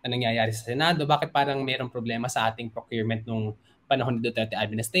kontrobersya na nangyayari sa Senado? Bakit parang merong problema sa ating procurement nung panahon ni Duterte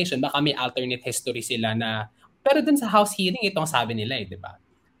administration? Baka may alternate history sila na, pero dun sa House hearing, itong sabi nila di ba?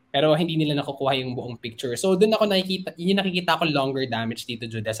 Pero hindi nila nakukuha yung buong picture. So dun ako nakikita ko longer damage dito,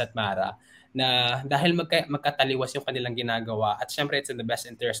 Judas at Mara, na dahil magkataliwas yung kanilang ginagawa, at syempre it's in the best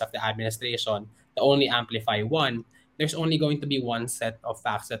interest of the administration to only amplify one, there's only going to be one set of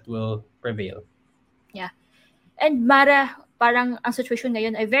facts that will prevail. Yeah. And Mara, parang ang situation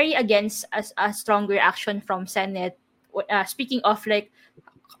ngayon ay very against a stronger action from Senate. Speaking of like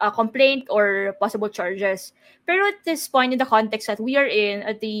a complaint or possible charges. Pero at this point in the context that we are in,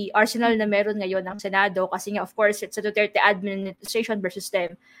 at the arsenal na meron ngayon ng Senado, kasi nga of course it's a Duterte administration versus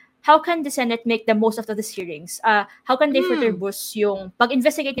them, how can the Senate make the most of these hearings? How can they further boost yung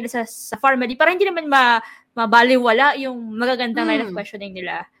pag-investigate nila sa formally para hindi naman mabaliwala yung magagandang line of questioning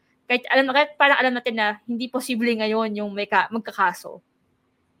nila? Kahit parang alam natin na hindi posible ngayon yung magkakaso.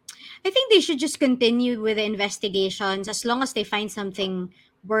 I think they should just continue with the investigations as long as they find something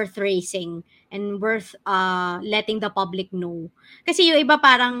worth raising and worth letting the public know. Kasi yung iba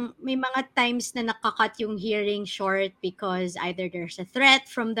parang may mga times na nakakat yung hearing short because either there's a threat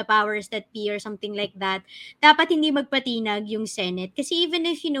from the powers that be or something like that. Dapat hindi magpatinag yung Senate. Kasi even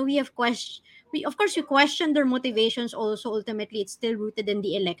if, we have we question their motivations also. Ultimately, it's still rooted in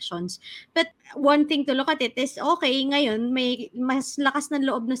the elections. But one thing to look at it is, okay, ngayon, may mas lakas ng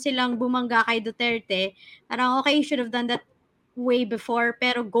loob na silang bumangga kay Duterte. Parang, okay, you should have done that way before,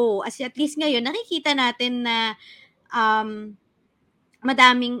 pero go. As at least ngayon, nakikita natin na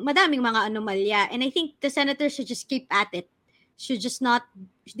madaming mga anomalya. And I think the senators should just keep at it.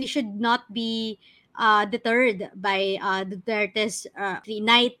 They should not be deterred by Duterte's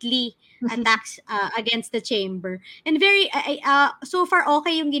nightly attacks against the chamber. And so far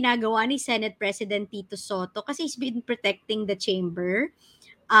okay yung ginagawa ni Senate President Tito Sotto kasi he's been protecting the chamber.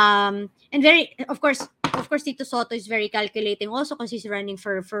 And of course Tito Sotto is very calculating also because he's running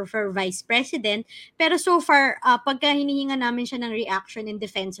for vice president. Pero so far, pagka hinihinga namin siya ng reaction in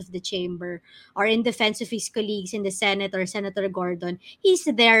defense of the chamber or in defense of his colleagues in the Senate or Senator Gordon, he's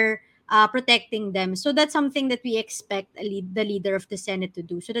there protecting them. So that's something that we expect the leader of the Senate to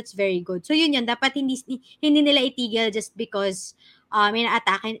do. So that's very good. So yun, dapat hindi nila itigil just because may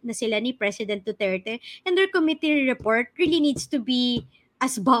na-atake na sila ni President Duterte. And their committee report really needs to be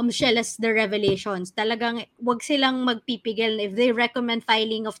as bombshell as the revelations. Talagang wag silang magpipigil if they recommend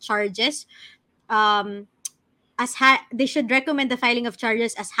filing of charges. as high, they should recommend the filing of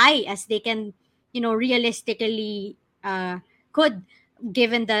charges as high as they can, realistically could,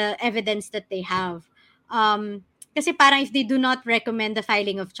 given the evidence that they have. Kasi parang if they do not recommend the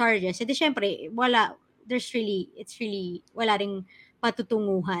filing of charges, edi syempre, it's really, wala ring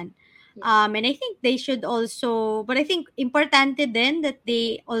patutunguhan. And I think they should also, but I think importante din that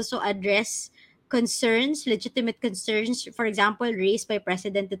they also address legitimate concerns, for example, raised by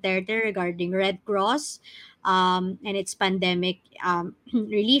President Duterte regarding Red Cross and its pandemic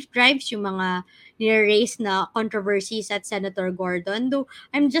relief drives, yung mga nire-raise na controversies at Senator Gordon. Though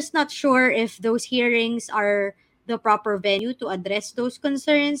I'm just not sure if those hearings are the proper venue to address those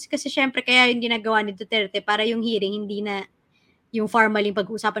concerns. Kasi syempre, kaya yung ginagawa ni Duterte para yung hearing hindi na yung formally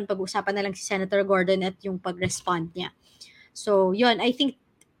pag-usapan na lang si Senator Gordon at yung pag-respond niya. So, yun, I think,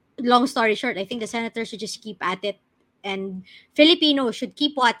 long story short, I think the senators should just keep at it, and Filipinos should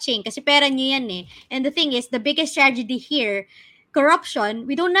keep watching kasi pera nyo yan eh. And the thing is, the biggest tragedy here, corruption,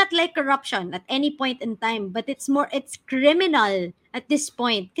 we do not like corruption at any point in time, but it's criminal at this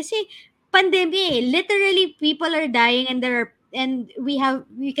point. Kasi pandemic, literally people are dying, and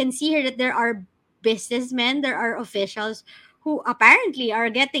we can see here that there are businessmen, there are officials who apparently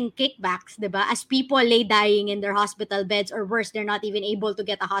are getting kickbacks, diba? As people lay dying in their hospital beds, or worse, they're not even able to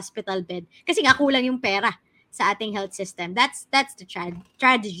get a hospital bed kasi nga kulang yung pera sa ating health system. That's the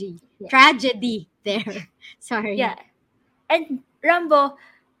tragedy. Yeah. Tragedy there. Sorry. Yeah. And Rambo,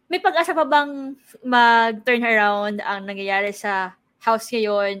 may pag-asa pa bang mag-turn around ang nangyayari sa House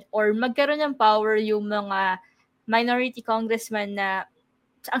ngayon, or magkaroon ng power yung mga minority congressman na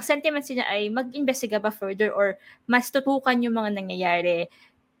ang sentiment niya ay mag-investiga pa further, or mas tutukan yung mga nangyayari,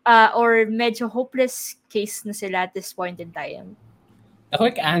 or medyo hopeless case na sila at this point in time? The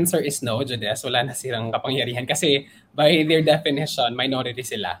quick answer is no, Judes. Wala na silang kapangyarihan kasi by their definition, minority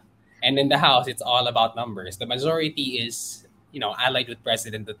sila. And in the House, it's all about numbers. The majority is, allied with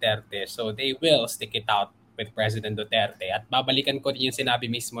President Duterte. So they will stick it out with President Duterte. At babalikan ko din yung sinabi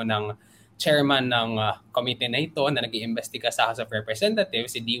mismo ng chairman ng committee na ito na nag-iimbestiga sa House of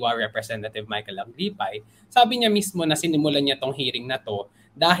Representatives, si DIWA Representative Michael Aglipay. Sabi niya mismo na sinimulan niya tong hearing na to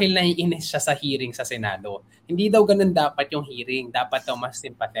dahil naiinis siya sa hearing sa Senado. Hindi daw ganun dapat yung hearing. Dapat daw mas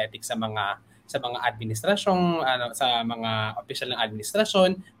sympathetic sa mga administrasyong, sa mga opisyal ng administrasyon.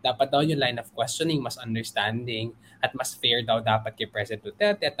 Dapat daw yung line of questioning mas understanding at mas fair daw dapat kay President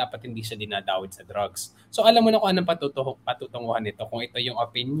Duterte, at dapat hindi siya dinadawit sa drugs. So alam mo na kung anong patutunguhan nito, kung ito yung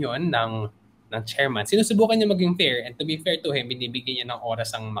opinion ng chairman. Sinusubukan niya maging fair, and to be fair to him, binibigyan niya ng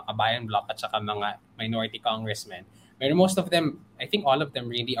oras ang Makabayan Bloc at saka mga minority congressmen. But most of them, I think all of them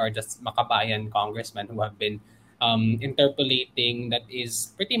really are just Makabayan congressmen who have been interpolating that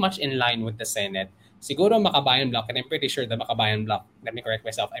is pretty much in line with the Senate. Siguro Makabayan Bloc, and I'm pretty sure the Makabayan Bloc, let me correct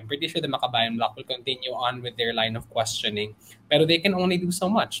myself, I'm pretty sure the Makabayan Bloc will continue on with their line of questioning. Pero they can only do so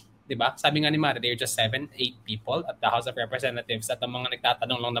much. Diba? Sabi nga ni Mara, they're just 7-8 people at the House of Representatives, at ang mga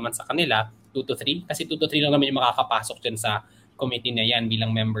nagtatanong lang naman sa kanila, 2 to 3, kasi 2 to 3 lang naman yung makakapasok dyan sa committee na yan bilang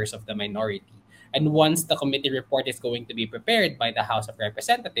members of the minority. And once the committee report is going to be prepared by the House of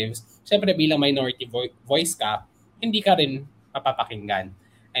Representatives, syempre bilang minority voice ka, hindi ka rin mapapakinggan.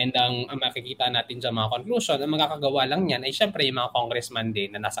 And ang makikita natin sa mga conclusion, ang magkakagawa lang yan ay syempre yung mga congressman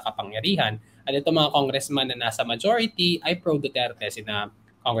din na nasa kapangyarihan. At itong mga congressman na nasa majority ay pro-Duterte, sina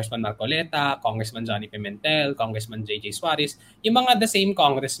Congressman Marcoleta, Congressman Johnny Pimentel, Congressman J.J. Suarez, yung mga the same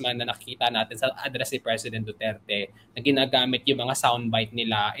congressman na nakikita natin sa address ni President Duterte na ginagamit yung mga soundbite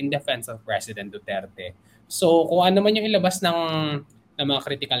nila in defense of President Duterte. So kung ano man yung ilabas ng mga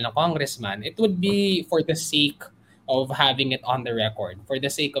critical na congressman, it would be for the sake of having it on the record, for the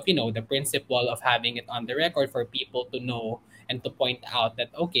sake of, the principle of having it on the record for people to know and to point out that,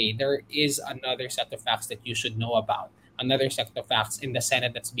 okay, there is another set of facts that you should know about, another set of facts in the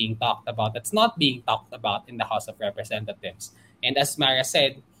Senate that's being talked about, that's not being talked about in the House of Representatives. And as Mara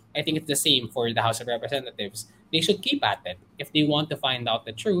said, I think it's the same for the House of Representatives. They should keep at it. If they want to find out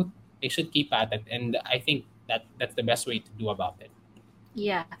the truth, they should keep at it. And I think that's the best way to do about it.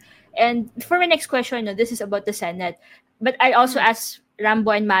 Yeah. And for my next question, this is about the Senate. But I also asked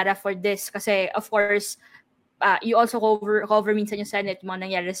Rambo and Mara for this kasi, of course, you also cover minsan yung Senate, mga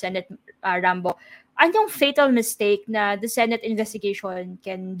nangyari sa Senate, Rambo. Anong fatal mistake na the Senate investigation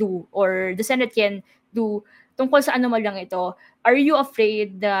can do, or the Senate can do tungkol sa anomalyang ito? Are you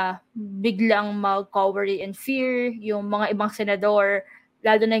afraid na biglang mag-cower in fear yung mga ibang senador,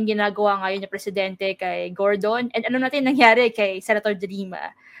 lalo na yung ginagawa ngayon ng Presidente kay Gordon? And ano natin nangyari kay Senator De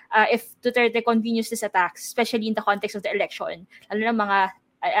Lima? If Duterte continues this attacks, especially in the context of the election, lalo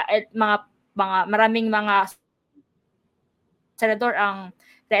na maraming mga senador ang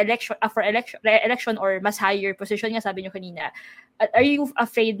re-election or mas higher position nga, sabi nyo kanina, are you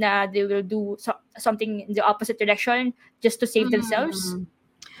afraid na they will do something in the opposite direction just to save themselves?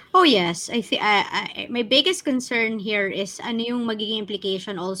 Oh yes, I think my biggest concern here is ano yung magiging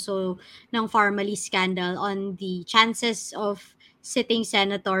implication also ng Farmally scandal on the chances of sitting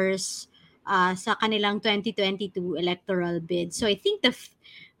senators sa kanilang 2022 electoral bid. So I think the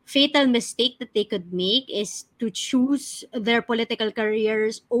fatal mistake that they could make is to choose their political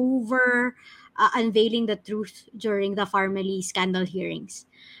careers over unveiling the truth during the Farmally scandal hearings.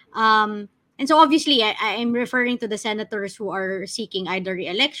 And so obviously, I'm referring to the senators who are seeking either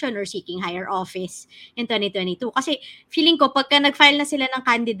re-election or seeking higher office in 2022. Kasi feeling ko, pagka nag-file na sila ng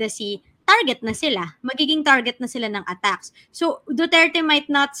candidacy, target na sila. Magiging target na sila ng attacks. So Duterte might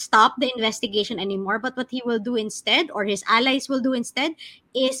not stop the investigation anymore, but what he will do instead, or his allies will do instead,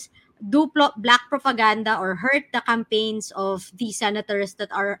 is do black propaganda or hurt the campaigns of the senators that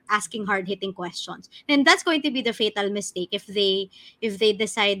are asking hard-hitting questions. And that's going to be the fatal mistake if they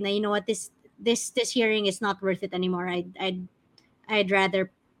decide na, you know what, this hearing is not worth it anymore. I'd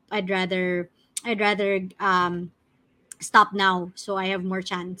rather stop now so I have more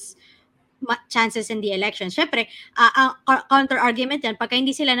chances in the election. Syempre, ang counter argument yan, pagka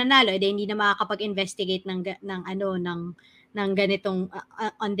hindi sila nanalo, hindi na makakapag-investigate ng ganitong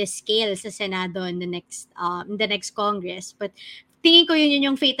on this scale sa Senado in the next Congress. But tingin ko yun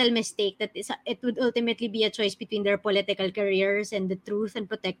yung fatal mistake, that it would ultimately be a choice between their political careers and the truth and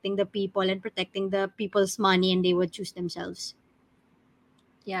protecting the people and protecting the people's money, and they would choose themselves.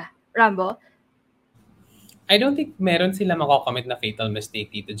 Yeah. Rambo? I don't think meron sila makakommit na fatal mistake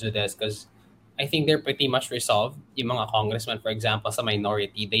dito, Judes, because I think they're pretty much resolved. Yung mga congressman, for example, sa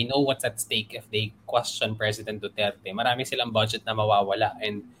minority, they know what's at stake if they question President Duterte. Marami silang budget na mawawala,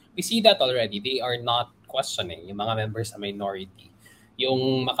 and we see that already. They are not questioning yung mga members sa minority.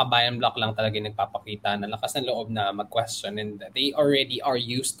 Yung Makabayan Bloc lang talaga nagpapakita na lakas ng loob na mag-question, and they already are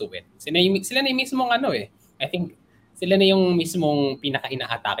used to it. Sila na yung mismong I think sila na yung mismong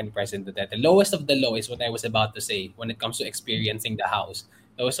pinaka-ina-atake ni President Duterte. Lowest of the low is what I was about to say when it comes to experiencing the House.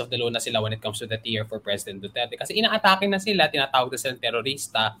 Lowest of the low na sila when it comes to the tier for President Duterte. Kasi ina-atake na sila, tinatawag na silang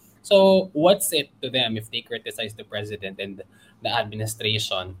terorista. So, what's it to them if they criticize the President and the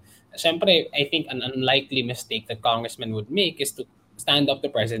administration? Siyempre, I think an unlikely mistake that congressmen would make is to stand up to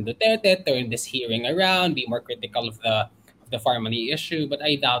President Duterte, turn this hearing around, be more critical of the Farmally issue, but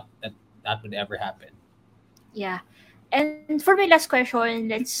I doubt that would ever happen. Yeah. And for my last question,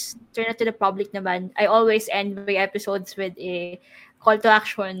 let's turn it to the public naman. I always end my episodes with a call to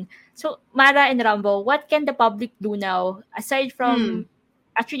action. So, Mara and Rambo, what can the public do now aside from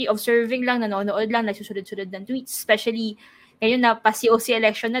actually observing lang, nanonood lang, nagsusunod-sunod ng tweets, especially ngayon na pa COC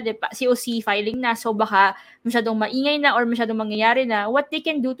election na, COC filing na, so baka masyadong maingay na or masyadong mangyayari na, what they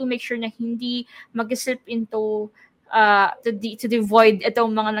can do to make sure na hindi mag-slip into to devoid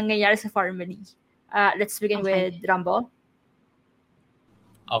itong mga nangyayari sa Farmally. Let's begin with Rambo.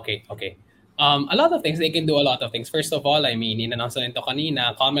 Okay. A lot of things. They can do a lot of things. First of all, I mean, in-announce na ito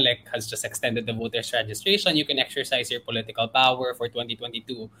kanina, COMELEC has just extended the voters registration. You can exercise your political power for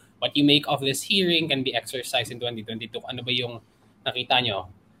 2022. What you make of this hearing can be exercised in 2022. Ano ba yung nakita nyo?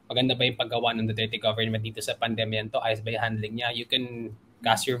 Maganda ba yung paggawa ng Duterte government dito sa pandemya to? Ayos ba yung handling niya? You can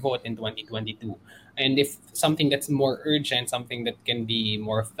cast your vote in 2022. And if something that's more urgent, something that can be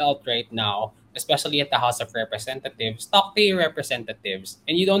more felt right now, especially at the House of Representatives, talk to your representatives.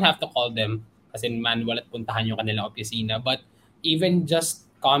 And you don't have to call them kasi manual at puntahan yung kanilang opisina. But even just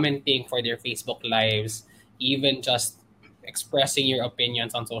commenting for their Facebook lives, even just expressing your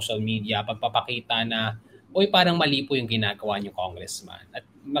opinions on social media, pagpapakita na, uy, parang mali po yung ginagawa niyo, congressman. At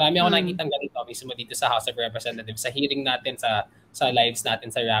marami ako nakikita ganito mismo dito sa House of Representatives, sa hearing natin, sa lives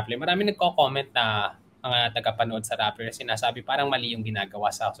natin sa Rappler. Marami nagko-comment na mga tagapanood sa Rappler, sinasabi parang mali yung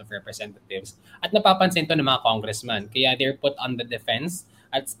ginagawa sa House of Representatives. At napapansin to ng mga congressman. Kaya they're put on the defense.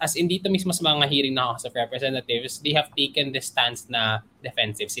 At as in dito mismo sa mga hearing ng House of Representatives, they have taken this stance na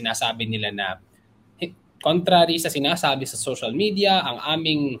defensive. Sinasabi nila na contrary sa sinasabi sa social media, ang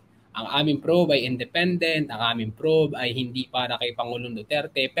aming probe ay independent, ang aming probe ay hindi para kay Pangulong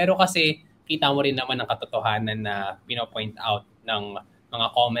Duterte. Pero kasi kita mo rin naman ang katotohanan na pino-point out ng mga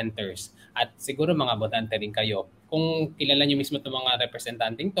commenters. At siguro mga botante rin kayo. Kung kilala nyo mismo itong mga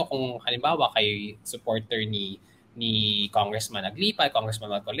representanting to, kung halimbawa kayo supporter ni Congressman Aglipa, Congressman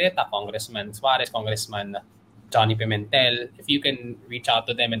Marcoleta, Congressman Suarez, Congressman Johnny Pimentel, if you can reach out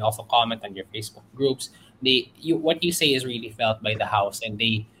to them and also comment on your Facebook groups, what you say is really felt by the House and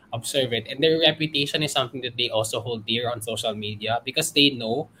they observe it. And their reputation is something that they also hold dear on social media because they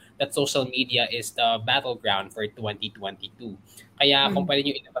know that social media is the battleground for 2022. Kaya kung pwede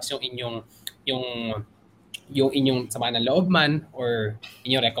nyo ilabas yung inyong sama ng loob man or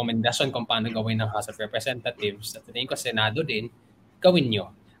inyong rekomendasyon kung paano gawin ng House of Representatives at tingin ko Senado din, gawin nyo.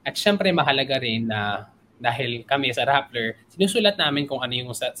 At syempre mahalaga rin na dahil kami sa Rappler, sinusulat namin kung ano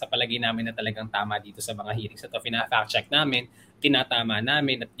yung sa palagay namin na talagang tama dito sa mga hearings. Ito, fina-fact check namin, tinatama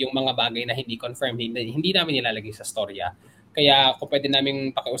namin, at yung mga bagay na hindi confirmed, hindi namin nilalagay sa storya. Kaya kung pwede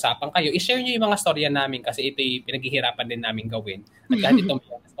namin pakiusapan kayo, i-share nyo yung mga storya namin kasi ito'y pinaghihirapan din namin gawin. At kahit itong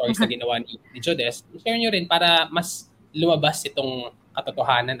mga stories na ginawa ni Jodes, i-share nyo rin para mas lumabas itong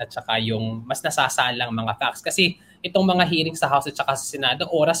katotohanan at saka yung mas nasasalang mga facts. Kasi itong mga hearings sa House at saka sa Senado,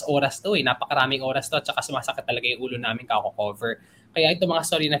 oras-oras to eh. Napakaraming oras to at saka sumasakit talaga yung ulo namin kako-cover. Kaya itong mga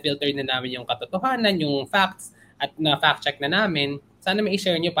story na filter na namin yung katotohanan, yung facts at na fact check na namin, sana may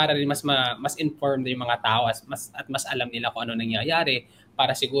i-share nyo para rin mas informed yung mga tao at mas alam nila kung ano nangyayari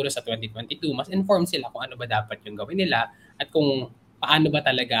para siguro sa 2022, mas informed sila kung ano ba dapat yung gawin nila at kung paano ba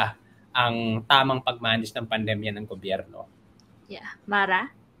talaga ang tamang pag-manage ng pandemya ng gobyerno. Yeah.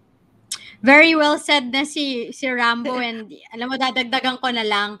 Mara? Very well said na si Rambo and alam mo dadagdagan ko na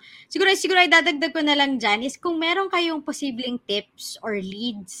lang. Siguro ay dadagdag ko na lang diyan is kung meron kayong posibleng tips or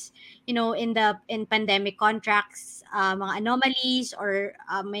leads, you know, in pandemic contracts, mga anomalies or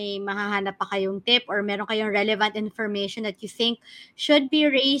may mahahanap pa kayong tip or meron kayong relevant information that you think should be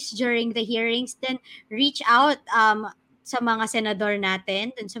raised during the hearings, then reach out sa mga senador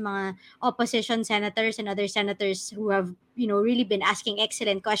natin, dun sa mga opposition senators and other senators who have, you know, really been asking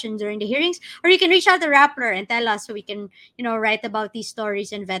excellent questions during the hearings. Or you can reach out to Rappler and tell us so we can, you know, write about these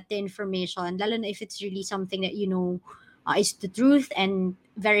stories and vet the information, lalo na if it's really something that, you know, is the truth and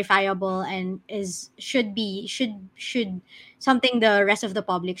verifiable and should something the rest of the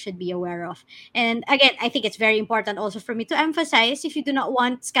public should be aware of. And again, I think it's very important also for me to emphasize, if you do not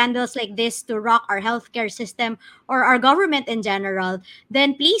want scandals like this to rock our healthcare system or our government in general,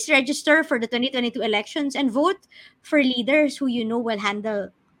 then please register for the 2022 elections and vote for leaders who you know will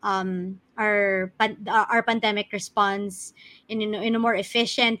handle our pandemic response in a more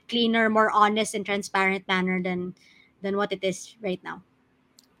efficient, cleaner, more honest and transparent manner than what it is right now.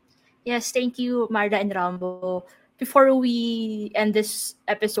 Yes, thank you, Marda and Rambo. Before we end this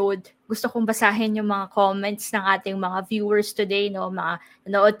episode, gusto kong basahin yung mga comments ng ating mga viewers today, no? Mga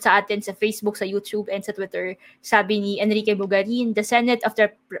nanood sa atin sa Facebook, sa YouTube, and sa Twitter. Sabi ni Enrique Bugarin, the Senate of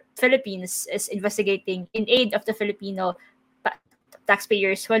the Philippines is investigating in aid of the Filipino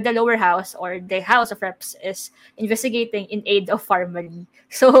taxpayers, while the lower house or the House of Reps is investigating in aid of Farmally.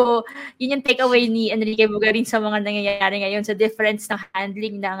 So, yun yung takeaway ni Enrique Bugarin sa mga nangyayari ngayon sa difference ng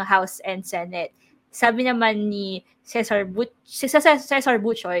handling ng House and Senate. Sabi naman ni Cesar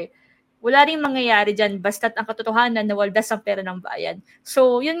Buchoy, wala rin mangyayari dyan basta't ang katotohanan na waldas ang pera ng bayan.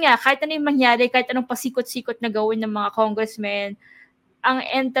 So, yun nga, kahit ano yung mangyari, kahit anong pasikot-sikot na gawin ng mga congressmen, ang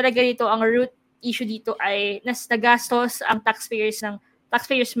end talaga dito, ang root issue dito ay nagastos ang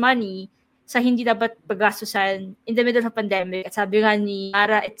taxpayers money sa hindi dapat paggastusan in the middle of a pandemic. At sabi nga ni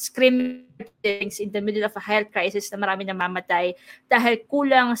Mara, it's criminal things in the middle of a health crisis na marami namamatay dahil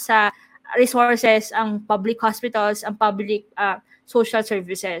kulang sa resources ang public hospitals, ang public social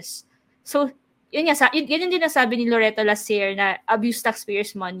services. So, yun din nasabi ni Loreto last year na abuse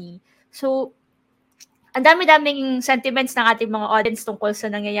taxpayers money. So, ang dami-daming sentiments ng ating mga audience tungkol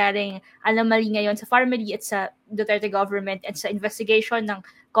sa nangyayaring anomaly ngayon sa Farmally at sa Duterte government at sa investigation ng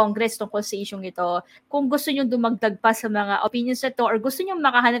Congress tungkol sa isyong ito. Kung gusto nyo dumagdag pa sa mga opinions na to or gusto nyo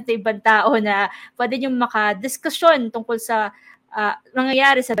makahanap ng ibang tao na pwede nyo makadiskusyon tungkol sa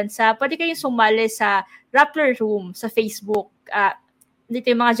nangyayari sa bansa, pwede kayong sumali sa Rappler Room sa Facebook.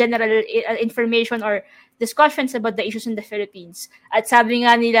 Dito yung mga general information or discussions about the issues in the Philippines. At sabi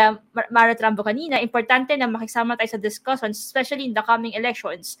nga nila, Mara Trambo kanina, importante na makisama tayo sa discussions, especially in the coming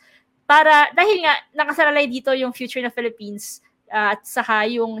elections. Dahil nga, nakasalalay dito yung future ng Philippines at saka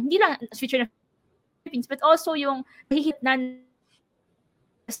yung, hindi lang future ng Philippines, but also yung mahihit na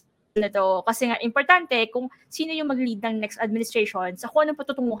ito. Kasi nga, importante kung sino yung mag-lead ng next administration sa kung anong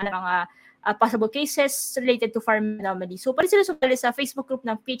patutunguhan ng mga possible cases related to farm anomaly. So, pwede sila sumali sa Facebook group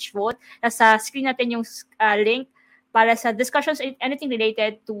ng Pitch Vote. Nasa screen natin yung link para sa discussions anything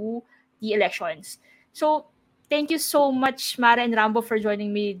related to the elections. So, thank you so much, Mara and Rambo, for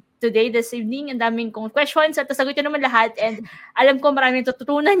joining me today, this evening. Ang daming kong questions at nasagot nyo naman lahat. And alam ko maraming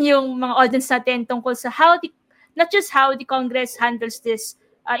tututunan yung mga audience natin tungkol sa not just how the Congress handles this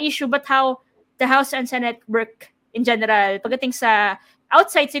issue, but how the House and Senate work in general. Pagdating sa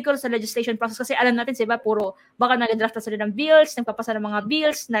outside siguro sa legislation process kasi alam natin diba puro baka nag-draft na sila ng bills, nagpapasa ng mga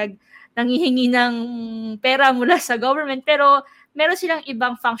bills, nanghihingi ng pera mula sa government pero meron silang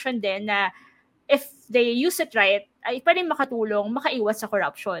ibang function din na if they use it right, ay pwedeng makatulong, makaiwas sa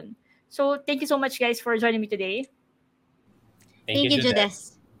corruption. So, thank you so much guys for joining me today. Thank you,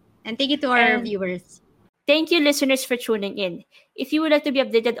 Judas. And thank you to our viewers. Thank you, listeners, for tuning in. If you would like to be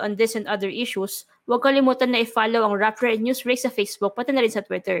updated on this and other issues, huwag kalimutan na i-follow ang Rappler and Newsbreak sa Facebook, pati na rin sa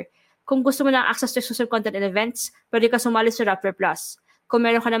Twitter. Kung gusto mo ng access to exclusive content and events, pwede ka sumali sa Rappler Plus. Kung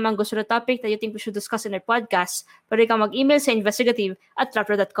meron ka namang gusto na topic that you think we should discuss in our podcast, pwede kang mag-email sa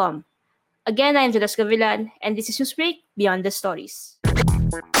investigative@rappler.com. Again, I am Judas Gavilan, and this is Newsbreak, Beyond the Stories.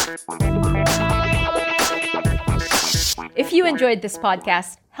 If you enjoyed this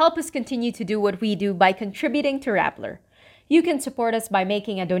podcast, help us continue to do what we do by contributing to Rappler. You can support us by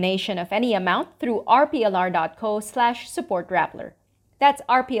making a donation of any amount through rplr.co/supportrappler. That's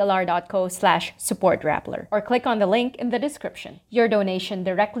rplr.co/supportrappler. Or click on the link in the description. Your donation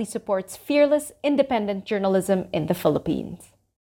directly supports fearless, independent journalism in the Philippines.